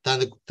than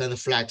the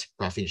flat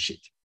graphene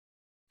sheet.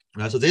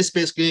 Right, so this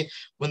basically,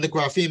 when the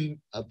graphene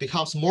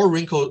becomes more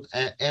wrinkled,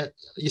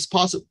 it's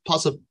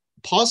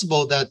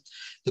possible that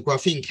the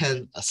graphene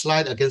can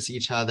slide against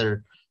each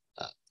other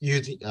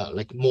using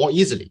like more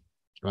easily,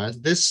 right?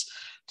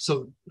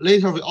 So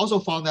later we also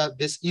found that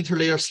this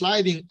interlayer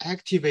sliding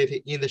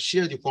activated in the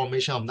shear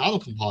deformation of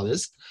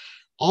nanocomposites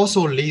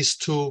also leads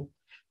to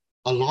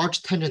a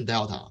large tangent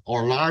delta,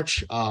 or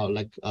large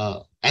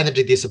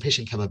energy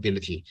dissipation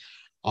capability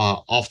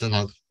of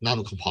the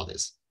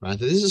nanocomposites, right?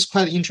 This is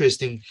quite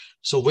interesting.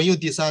 So when you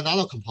design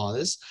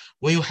nanocomposites,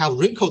 when you have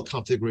wrinkled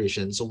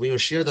configuration, so when you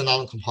share the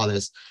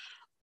nanocomposites,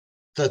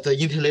 the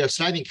interlayer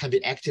sliding can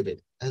be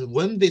activated. And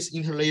when this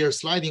interlayer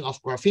sliding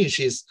of graphene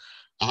sheets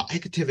are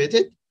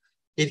activated,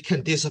 it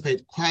can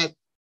dissipate quite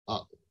a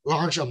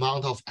large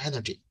amount of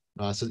energy.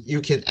 So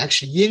you can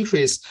actually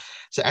increase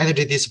the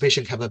energy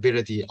dissipation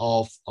capability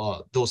of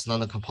those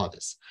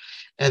nanocomposites.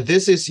 And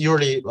this is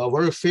usually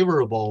very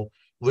favorable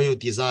when you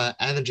design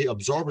energy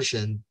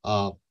absorption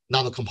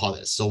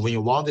nanocomposites. So when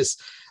you want this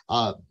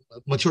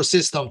material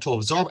system to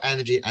absorb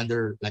energy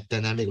under like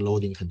dynamic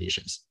loading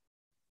conditions.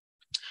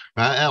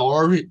 Right? And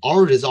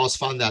our results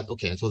found that,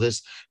 okay, so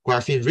this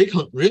graphene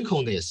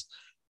wrinkleness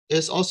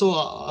is also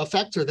a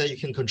factor that you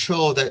can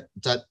control,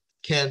 that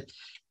can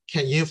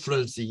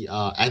influence the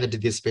energy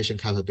dissipation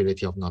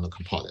capability of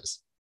nanocomposites.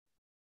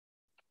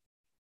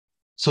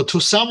 So to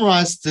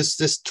summarize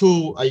this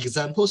two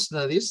example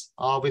studies,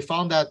 we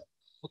found that,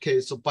 okay,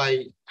 so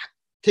by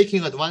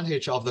taking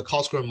advantage of the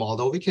chi-square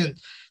model, we can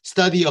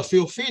study a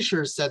few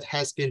features that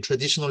has been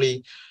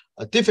traditionally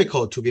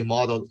difficult to be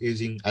modeled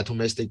using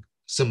atomistic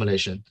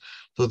simulation.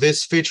 So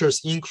these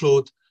features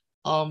include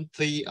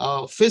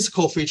the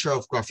physical feature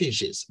of graphene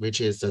sheets,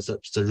 which is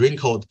the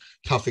wrinkled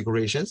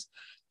configurations,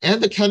 and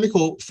the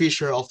chemical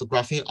feature of the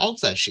graphene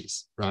oxide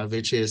sheets, right,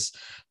 which is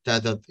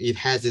that it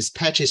has this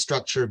patchy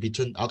structure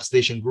between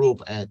oxidation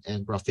group and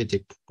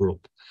graphitic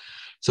group.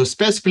 So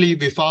specifically,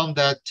 we found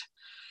that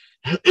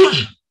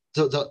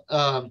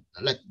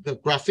the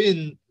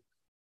graphene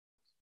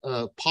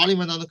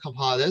polymer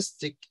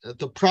nanocomposites,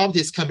 the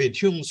properties can be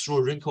tuned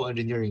through wrinkle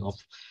engineering of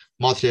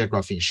multi-layer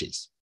graphene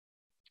sheets.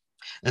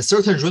 And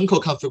certain wrinkle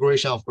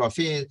configuration of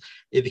graphene,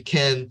 it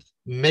can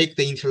make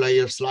the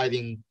interlayer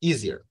sliding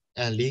easier,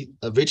 and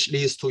which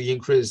leads to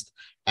increased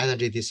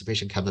energy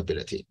dissipation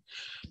capability.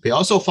 We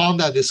also found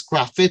that this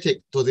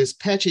graphitic, so this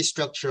patchy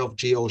structure of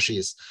GO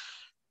sheets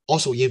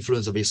also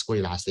influence the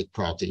viscoelastic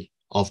property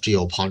of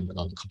GO polymer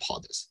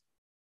nanocomposites.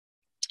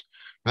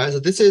 Right, so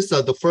this is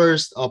the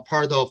first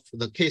part of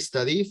the case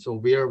study, so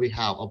where we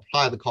have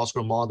applied the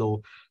chi-square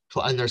model to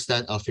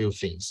understand a few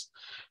things.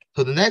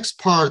 So the next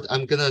part,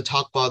 I'm going to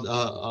talk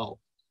about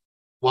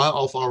one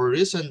of our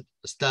recent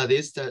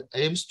studies that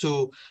aims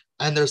to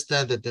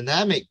understand the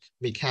dynamic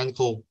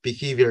mechanical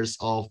behaviors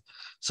of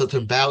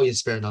certain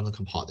bioinspired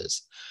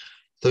nanocomposites.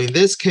 So in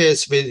this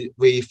case,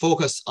 we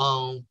focus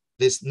on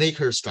this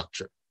nacre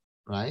structure,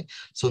 right?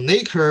 So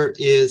nacre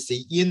is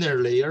the inner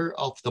layer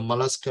of the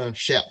mollusc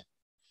shell.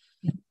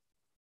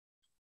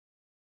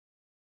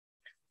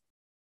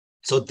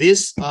 So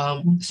this,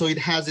 so it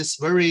has this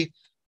very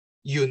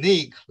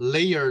unique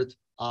layered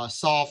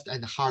soft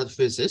and hard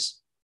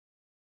physics.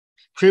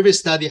 Previous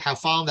study have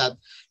found that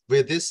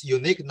with this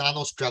unique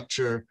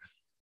nanostructure,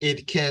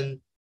 it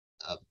can,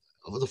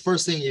 the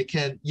first thing, it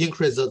can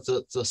increase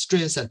the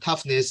strength and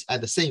toughness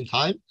at the same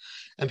time.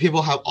 And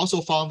people have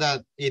also found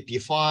that it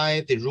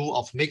defies the rule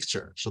of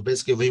mixture. So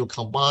basically, when you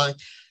combine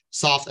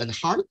soft and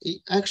hard,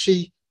 it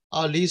actually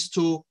leads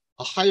to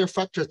a higher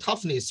fracture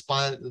toughness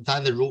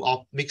than the rule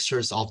of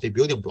mixtures of the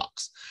building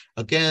blocks.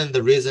 Again,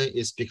 the reason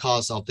is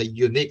because of the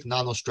unique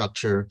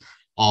nanostructure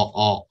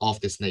of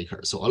this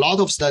nacre. So a lot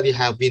of studies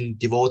have been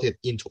devoted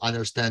into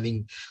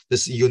understanding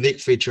this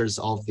unique features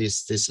of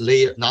this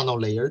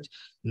nano-layered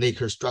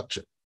nacre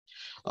structure.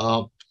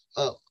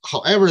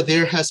 However,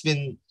 there has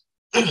been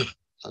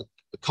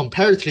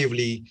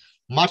comparatively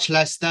much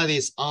less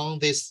studies on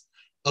this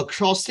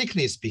across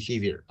thickness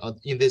behavior,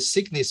 in this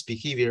thickness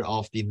behavior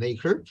of the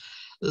nacre.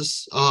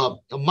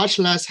 Much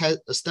less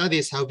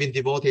studies have been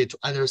devoted to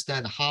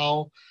understand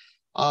how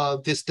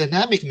this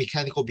dynamic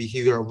mechanical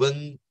behavior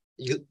when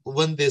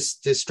this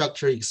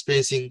structure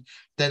experiencing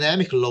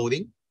dynamic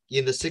loading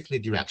in the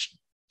thickness direction.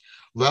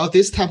 Well,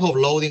 this type of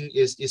loading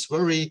is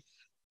very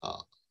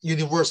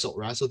universal,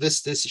 right? So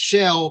this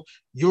shell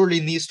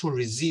usually needs to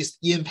resist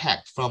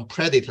impact from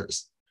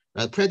predators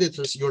right?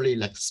 Predators usually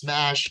like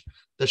smash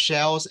the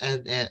shells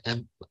and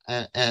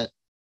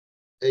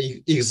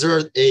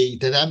exert a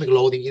dynamic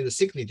loading in the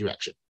thickening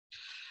direction.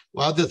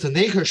 While the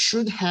detonator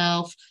should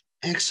have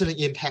excellent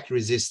impact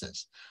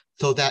resistance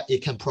so that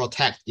it can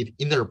protect its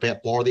inner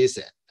bodies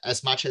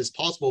as much as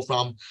possible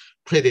from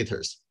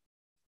predators.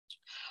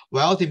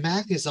 While the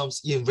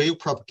mechanisms in wave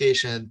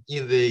propagation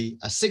in the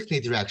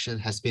thickening direction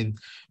has been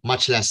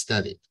much less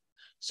studied.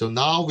 So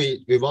now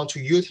we want to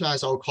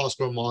utilize our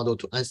Cosgrove model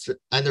to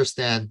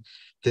understand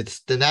the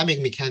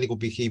dynamic mechanical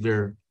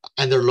behavior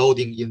under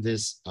loading in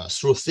this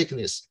through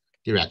thickness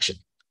direction.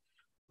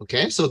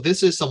 Okay, so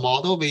this is a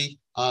model we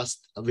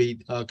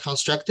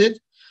constructed.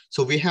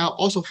 So we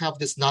also have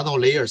this nano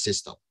layer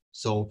system.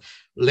 So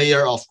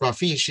layer of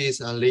graphene sheets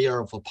and layer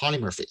of a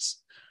polymer phase,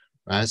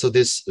 right? So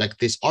this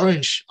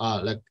orange,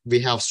 like we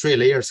have 3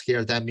 layers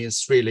here. That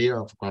means 3 layers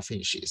of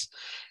graphene sheets,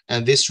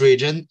 and this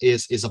region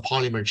is a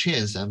polymer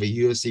chains, and we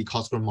use the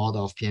Cosgrove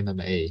model of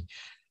PMMA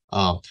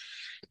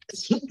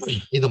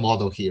in the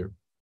model here.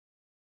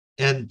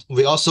 And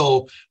we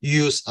also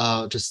use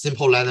just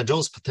simple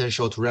Lennard-Jones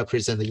potential to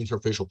represent the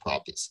interfacial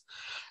properties.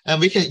 And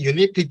we can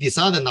uniquely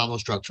design the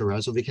nanostructure,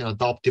 right? So we can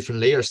adopt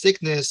different layer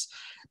thickness,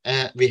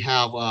 and we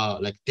have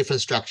like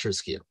different structures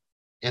here.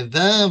 And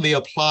then we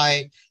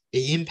apply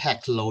a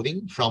impact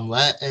loading from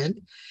one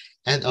end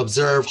and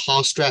observe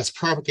how stress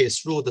propagates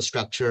through the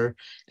structure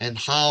and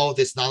how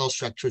this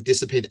nanostructure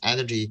dissipates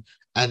energy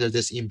under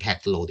this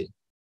impact loading.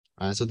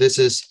 So this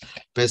is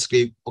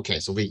basically, okay,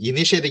 so we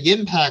initiate the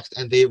impact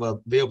and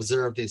we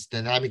observe this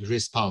dynamic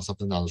response of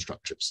the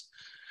nanostructures.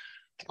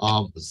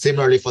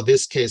 Similarly for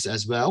this case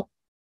as well.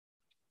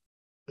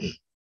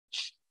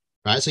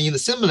 Right, so in the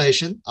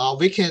simulation,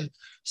 we can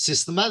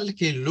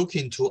systematically look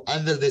into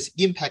under this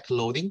impact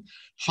loading,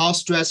 how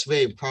stress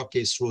wave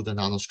propagates through the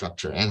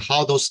nanostructure and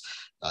how those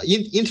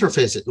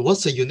interfaces,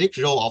 what's the unique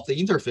role of the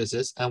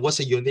interfaces and what's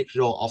the unique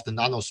role of the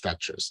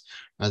nanostructures.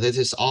 This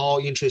is all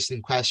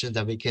interesting questions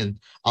that we can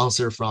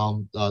answer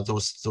from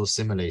those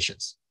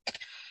simulations.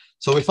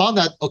 So we found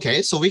that,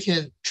 okay, so we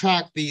can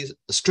track the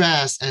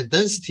stress and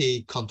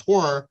density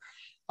contour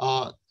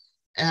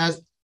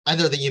as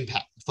under the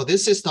impact. For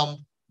this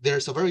system,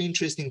 there's a very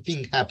interesting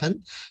thing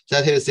happen.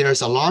 That is,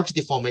 there's a large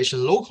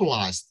deformation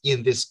localized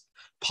in this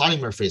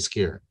polymer phase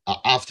here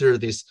after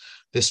this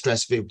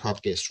stress wave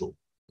propagates through.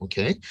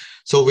 Okay,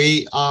 so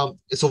we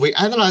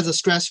analyze the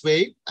stress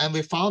wave and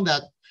we found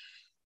that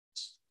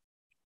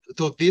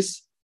so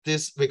this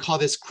we call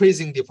this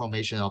crazing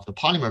deformation of the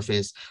polymer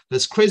phase.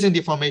 This crazing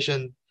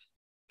deformation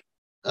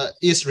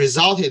is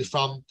resulted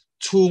from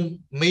 2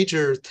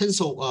 major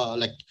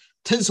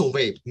tensile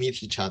wave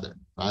meet each other.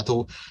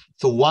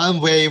 So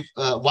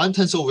one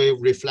tensile wave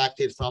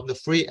reflected from the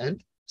free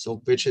end,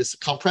 so which is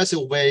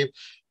compressive wave.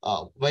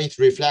 When it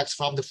reflects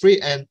from the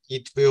free end,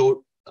 it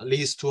will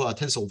lead to a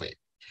tensile wave.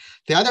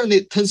 The other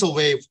tensile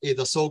wave is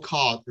the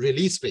so-called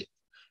release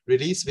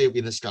wave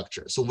in the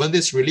structure. So when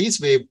this release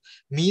wave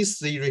meets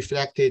the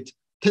reflected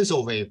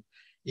tensile wave,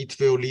 it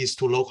will lead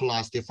to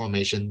localized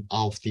deformation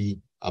of the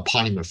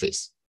polymer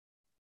phase.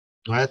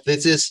 All right,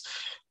 this is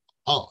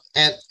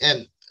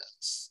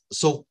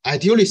so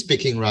ideally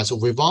speaking, right, so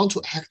we want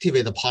to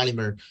activate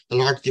the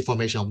large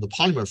deformation of the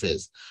polymer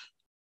phase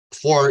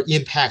for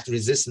impact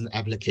resistant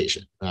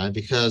application, right?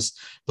 Because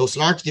those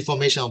large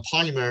deformation of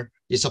polymer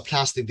is a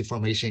plastic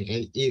deformation,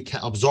 and it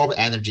can absorb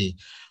energy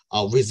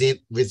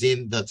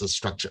within the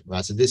structure,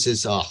 right? So this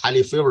is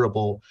highly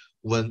favorable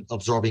when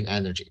absorbing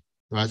energy,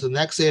 right? So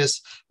next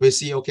is we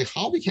see, okay,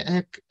 how we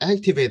can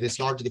activate this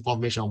large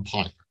deformation of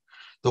polymer.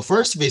 So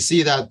first we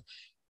see that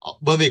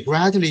when we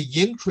gradually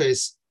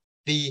increase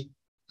the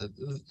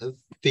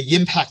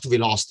impact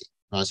velocity,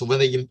 right? So when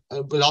the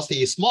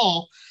velocity is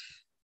small,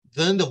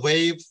 then the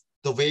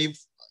wave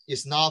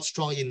is not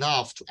strong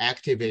enough to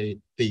activate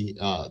the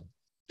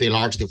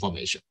large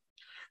deformation,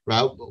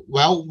 right?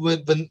 Well,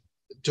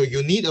 so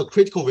you need a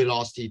critical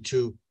velocity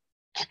to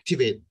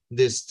activate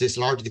this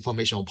large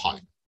deformation of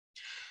polymer.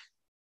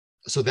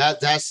 So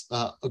that's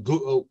a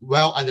good,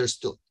 well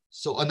understood.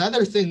 So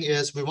another thing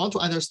is we want to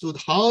understand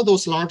how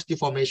those large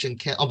deformation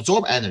can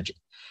absorb energy.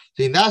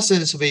 So in that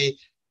sense, we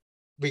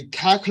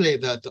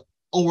calculate the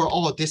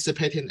overall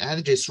dissipating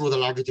energy through the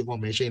large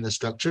deformation in the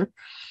structure.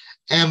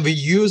 And we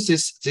use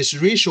this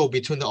ratio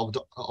between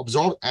the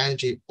absorbed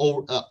energy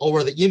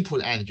over the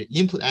input energy.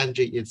 Input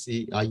energy is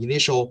the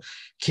initial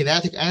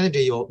kinetic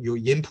energy you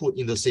input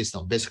in the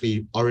system,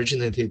 basically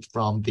originated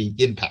from the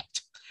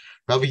impact.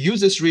 But we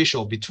use this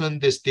ratio between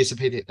this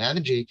dissipated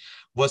energy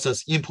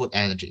versus input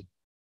energy.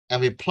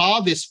 And we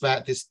plot this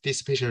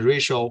dissipation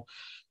ratio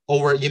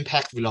over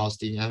impact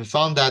velocity, and we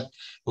found that,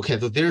 okay,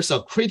 so there's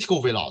a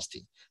critical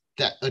velocity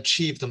that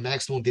achieves the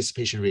maximum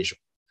dissipation ratio.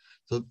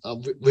 So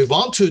we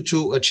want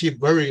to achieve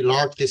very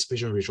large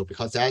dissipation ratio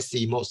because that's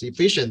the most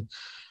efficient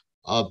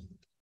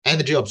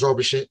energy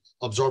absorption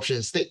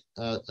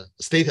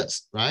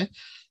status, right?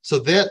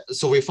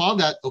 So we found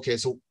that, okay,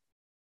 so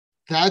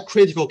that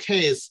critical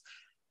case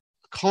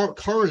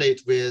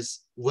correlate with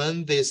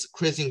when this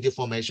crazing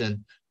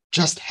deformation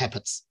just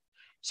happens,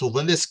 So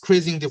when this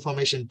crazing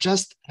deformation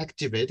just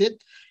activated,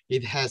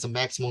 it has a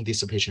maximum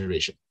dissipation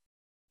ratio.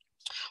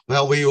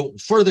 Well, we will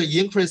further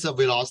increase the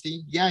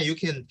velocity. Yeah, you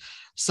can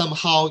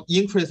somehow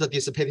increase the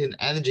dissipating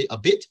energy a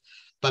bit,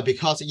 but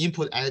because the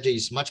input energy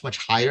is much, much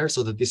higher,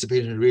 so the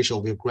dissipation ratio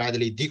will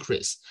gradually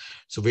decrease.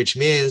 So which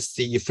means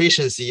the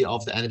efficiency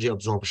of the energy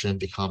absorption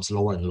becomes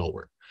lower and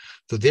lower.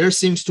 So there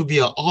seems to be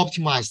an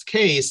optimized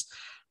case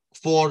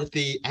for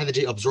the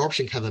energy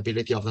absorption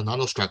capability of the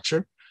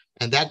nanostructure.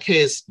 And that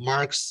case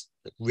marks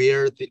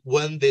where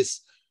when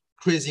this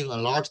crazing a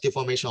large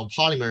deformation of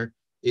polymer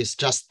is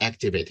just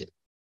activated.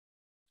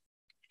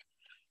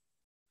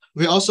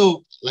 We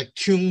also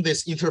tune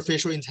this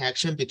interfacial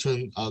interaction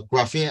between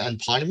graphene and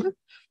polymer.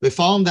 We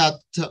found that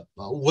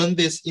when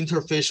this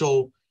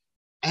interfacial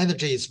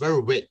energy is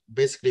very weak,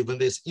 basically when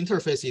this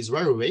interface is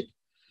very weak,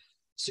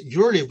 so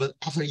usually when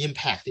after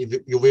impact,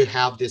 you will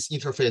have this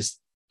interface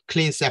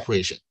clean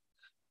separation.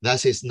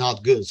 That is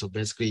not good. So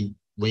basically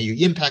when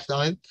you impact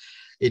on it,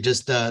 it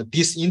just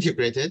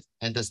disintegrated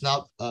and does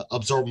not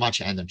absorb much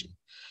energy.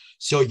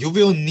 So you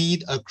will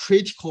need a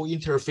critical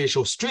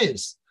interfacial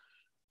strength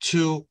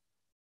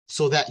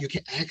so that you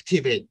can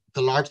activate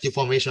the large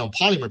deformation of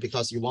polymer,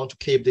 because you want to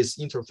keep this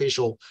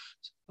interfacial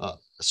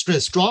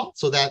strength strong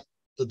so that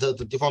the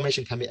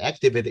deformation can be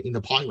activated in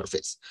the polymer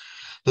phase.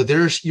 So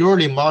there's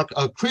usually mark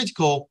a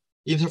critical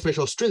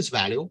interfacial strength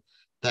value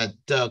that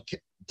the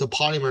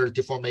polymer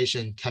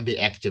deformation can be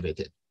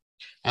activated.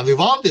 And we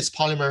want this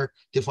polymer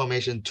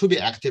deformation to be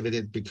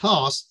activated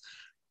because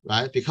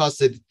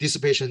the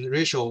dissipation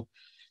ratio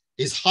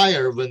is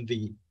higher when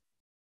the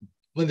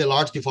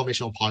large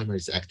deformation of polymer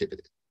is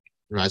activated.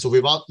 Right, so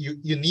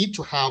you need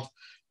to have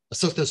a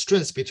certain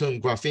strength between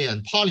graphene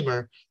and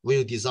polymer when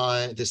you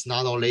design this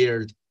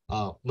nano-layered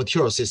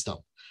material system.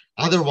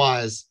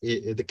 Otherwise,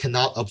 it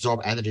cannot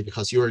absorb energy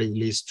because usually it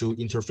leads to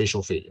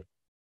interfacial failure.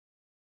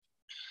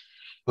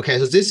 Okay,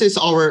 so this is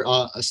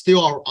our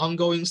still our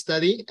ongoing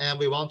study, and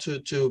we want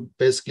to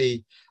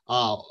basically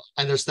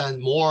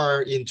understand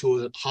more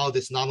into how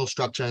this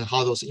nanostructure and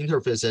how those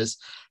interfaces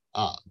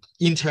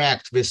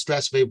interact with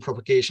stress wave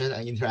propagation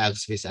and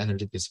interacts with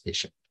energy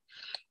dissipation.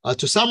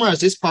 To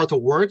summarize this part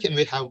of work, and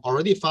we have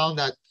already found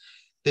that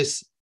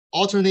this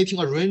alternating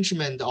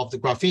arrangement of the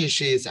graphene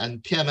sheets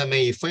and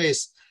PMMA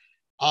phase,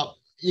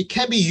 it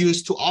can be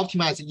used to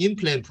optimize the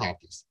in-plane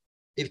properties.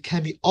 It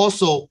can be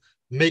also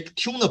make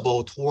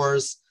tunable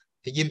towards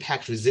the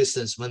impact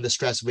resistance when the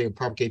stress wave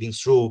propagating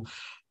through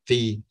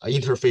the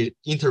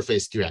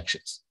interface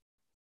directions.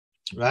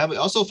 Right? We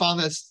also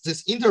found that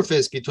this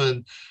interface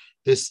between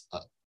this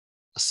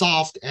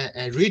soft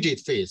and rigid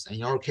phase,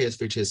 in our case,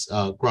 which is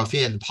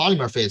graphene and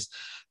polymer phase.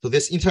 So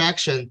this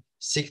interaction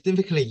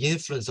significantly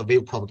influences the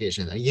wave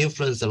propagation and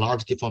influence the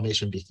large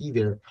deformation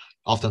behavior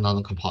of the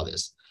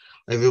nanocomposites.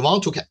 If we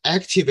want to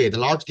activate the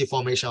large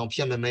deformation of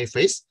PMMA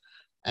phase,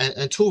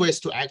 and two ways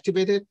to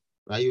activate it,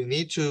 right? You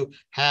need to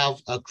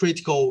have a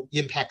critical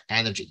impact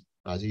energy.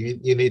 Right?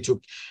 You need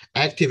to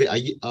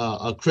activate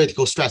a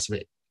critical stress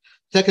wave.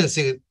 Second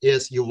thing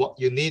is you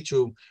need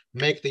to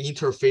make the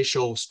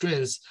interfacial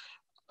strength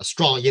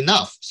strong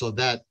enough so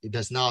that it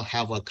does not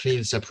have a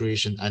clean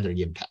separation under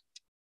impact.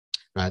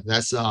 Right,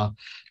 that's a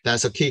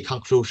key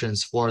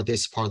conclusions for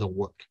this part of the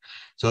work.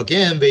 So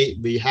again,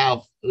 we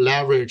have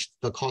leveraged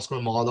the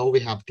cost-square model we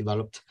have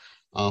developed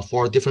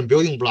for different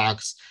building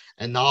blocks,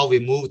 and now we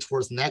move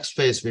towards the next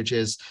phase, which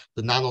is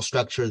the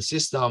nanostructured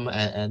system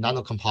and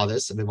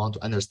nanocomposites. We want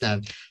to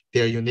understand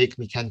their unique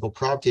mechanical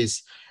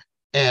properties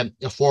and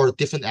for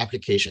different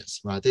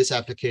applications, right? This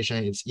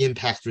application is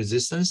impact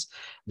resistance.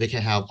 We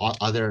can have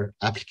other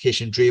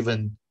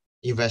application-driven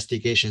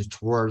investigations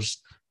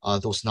towards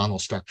those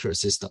nanostructure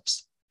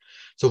systems.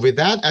 So with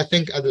that, I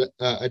think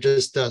I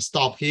just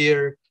stop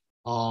here,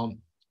 and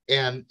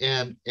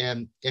I'm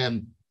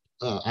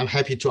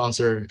happy to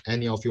answer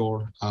any of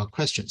your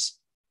questions.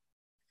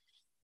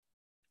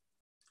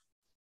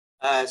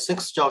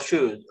 Thanks,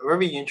 Joshua.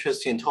 Very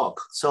interesting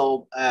talk.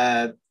 So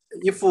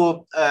if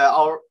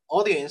our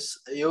audience,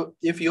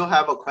 if you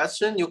have a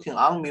question, you can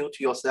unmute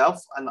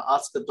yourself and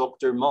ask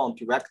Dr. Mon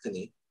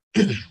directly.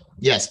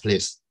 Yes,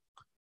 please.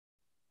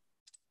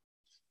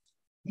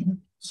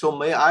 So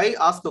may I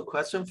ask a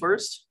question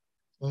first?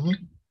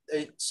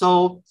 Mm-hmm.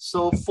 So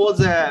for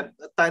the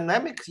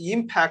dynamic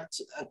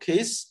impact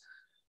case,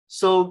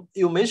 so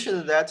you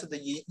mentioned that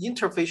the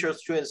interfacial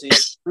strength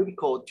is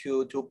critical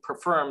to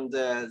perform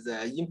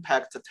the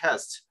impact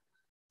test.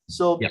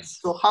 So, yes.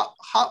 So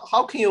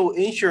how can you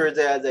ensure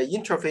that the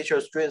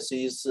interfacial strength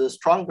is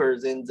stronger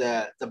than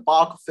the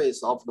bulk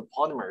phase of the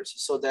polymers,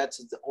 so that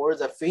all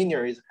the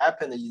failure is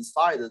happening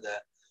inside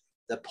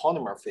the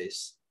polymer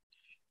phase?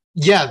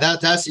 Yeah,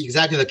 that's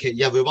exactly the case.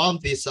 Yeah, we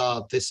want this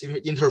this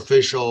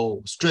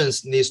interfacial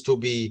strength needs to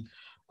be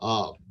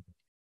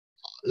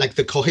like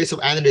the cohesive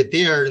energy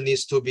there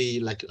needs to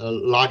be like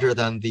larger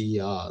than the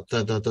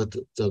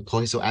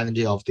cohesive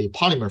energy of the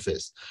polymer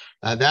phase.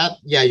 That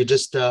yeah, you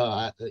just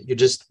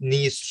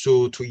need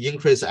to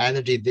increase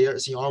energy there.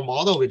 So in our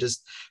model, we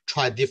just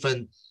try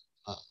different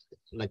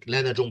like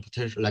Lennard-Jones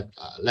potential, like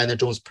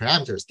Lennard-Jones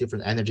parameters,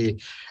 different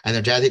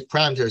energetic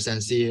parameters,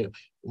 and see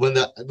when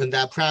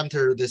that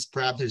parameter, this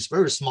parameter is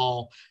very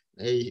small,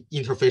 a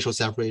interfacial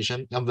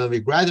separation, and when we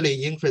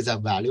gradually increase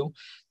that value,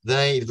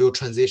 then it will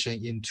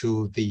transition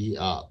into the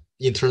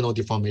internal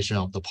deformation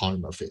of the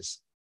polymer phase.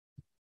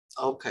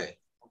 Okay.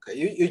 Okay.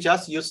 You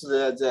just use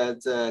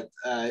the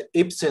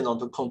epsilon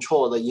to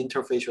control the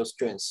interfacial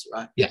strength,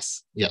 right?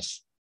 Yes.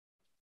 Yes.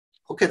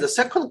 Okay. The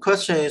second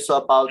question is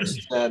about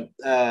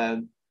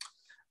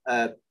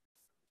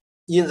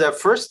in the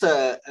first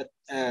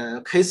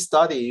case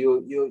study,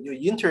 you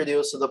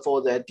introduced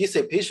for the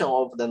dissipation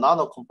of the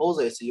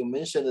nanocomposites. You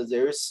mentioned that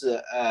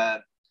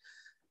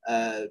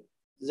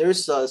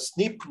there's a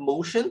snip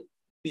motion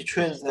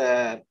between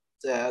the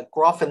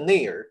graphene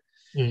layer.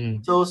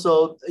 Mm-hmm.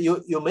 So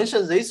you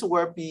mentioned this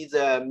will be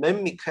the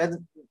main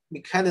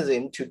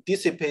mechanism to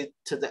dissipate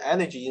the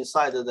energy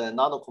inside the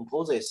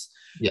nanocomposites.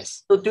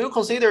 Yes. So do you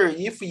consider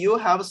if you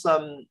have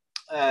some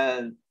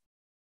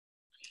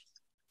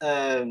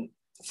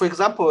for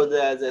example,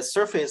 the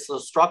surface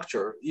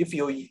structure, if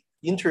you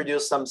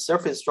introduce some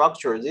surface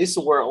structure, this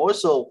will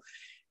also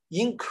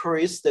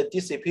increase the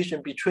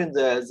dissipation between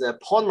the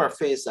polymer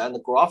phase and the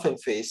graphene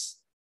phase.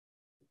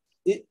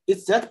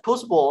 Is that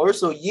possible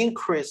also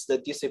increase the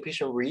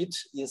dissipation rate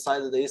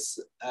inside this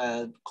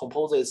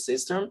composite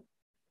system?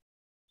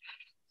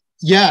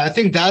 Yeah, I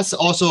think that's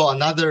also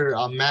another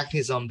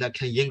mechanism that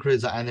can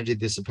increase the energy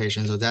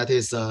dissipation. So that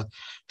is the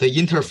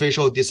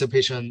interfacial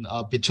dissipation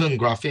between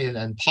graphene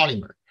and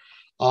polymer.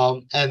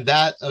 And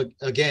that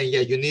again,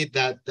 yeah, you need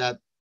that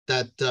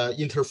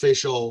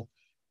interfacial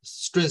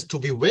strength to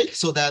be weak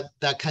so that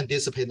can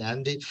dissipate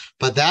energy,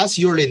 but that's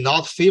usually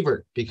not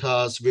favored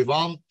because we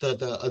want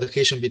the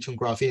adhesion between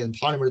graphene and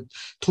polymer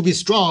to be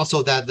strong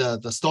so that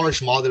the storage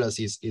modulus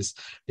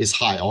is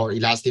high, or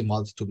elastic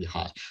modulus to be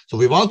high. So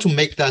we want to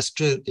make that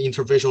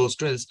interfacial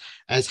strength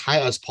as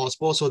high as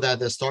possible so that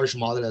the storage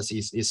modulus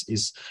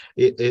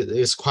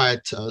is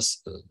quite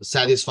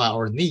satisfy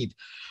our need.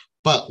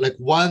 But like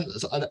one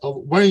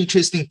very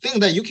interesting thing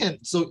that you can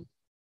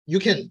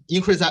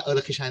increase that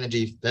adhesion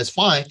energy, that's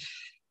fine,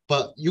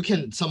 but you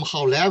can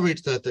somehow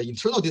leverage the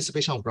internal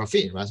dissipation of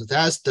graphene, right? So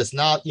that does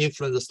not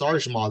influence the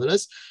storage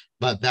modulus,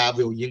 but that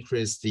will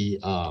increase the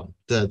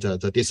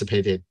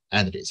dissipated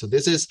energy. So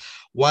this is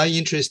one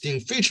interesting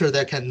feature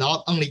that can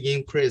not only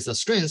increase the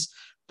strength,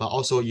 but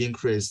also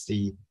increase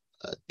the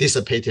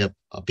dissipative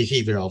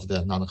behavior of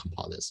the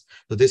nanocomposites.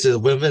 So this is a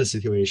win-win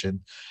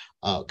situation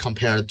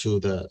compared to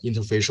the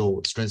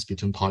interfacial strength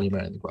between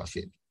polymer and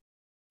graphene.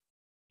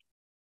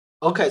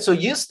 Okay, so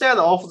instead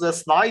of the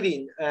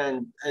sliding,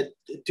 and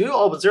do you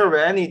observe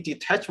any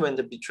detachment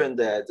between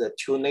the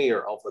two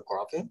layers of the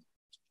graphene?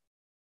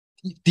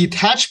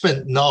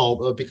 Detachment,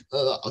 no.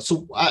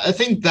 So I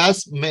think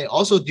that's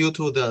also due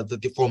to the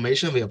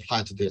deformation we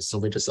apply to this. So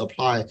we just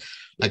apply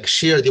like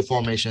shear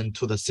deformation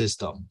to the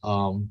system.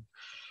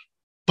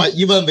 But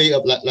even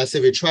let's say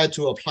we try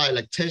to apply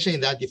like tension in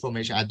that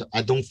deformation,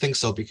 I don't think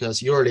so,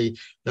 because usually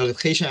the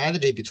adhesion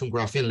energy between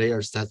graphene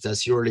layers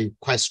that's usually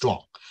quite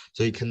strong.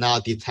 So you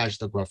cannot detach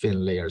the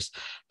graphene layers.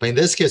 But in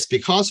this case,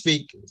 because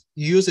we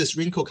use this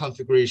wrinkle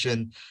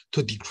configuration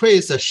to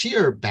decrease the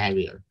shear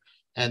barrier,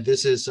 and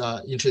this is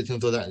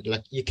interesting so that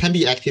like it can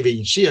be activated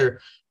in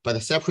shear, but the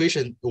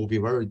separation will be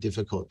very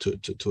difficult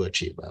to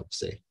achieve, I would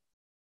say.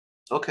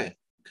 Okay,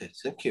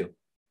 thank you.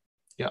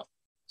 Yeah.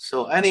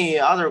 So any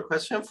other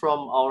question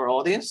from our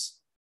audience?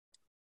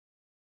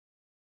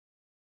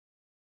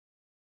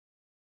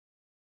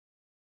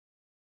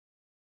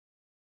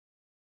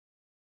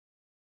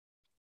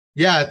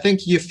 Yeah, I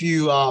think if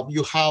you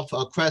have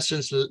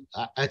questions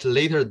at a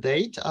later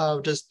date,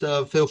 just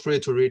feel free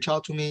to reach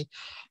out to me,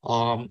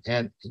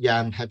 and yeah,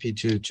 I'm happy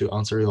to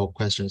answer your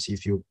questions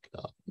if you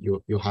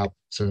have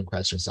certain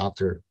questions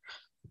after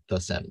the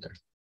seminar.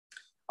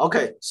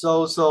 Okay,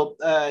 so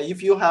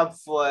if you have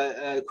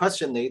a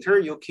question later,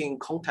 you can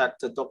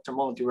contact Dr.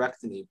 Meng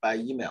directly by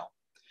email.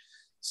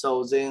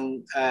 So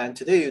then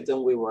today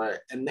we will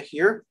end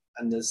here,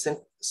 and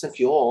thank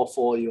you all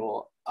for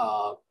your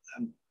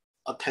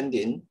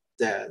attending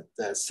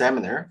the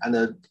seminar,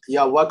 and you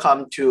are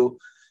welcome to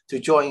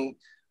join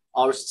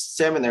our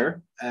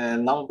seminar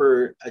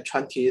number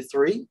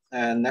 23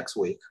 next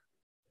week.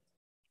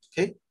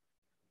 Okay,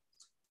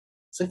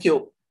 thank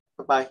you.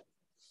 Bye-bye.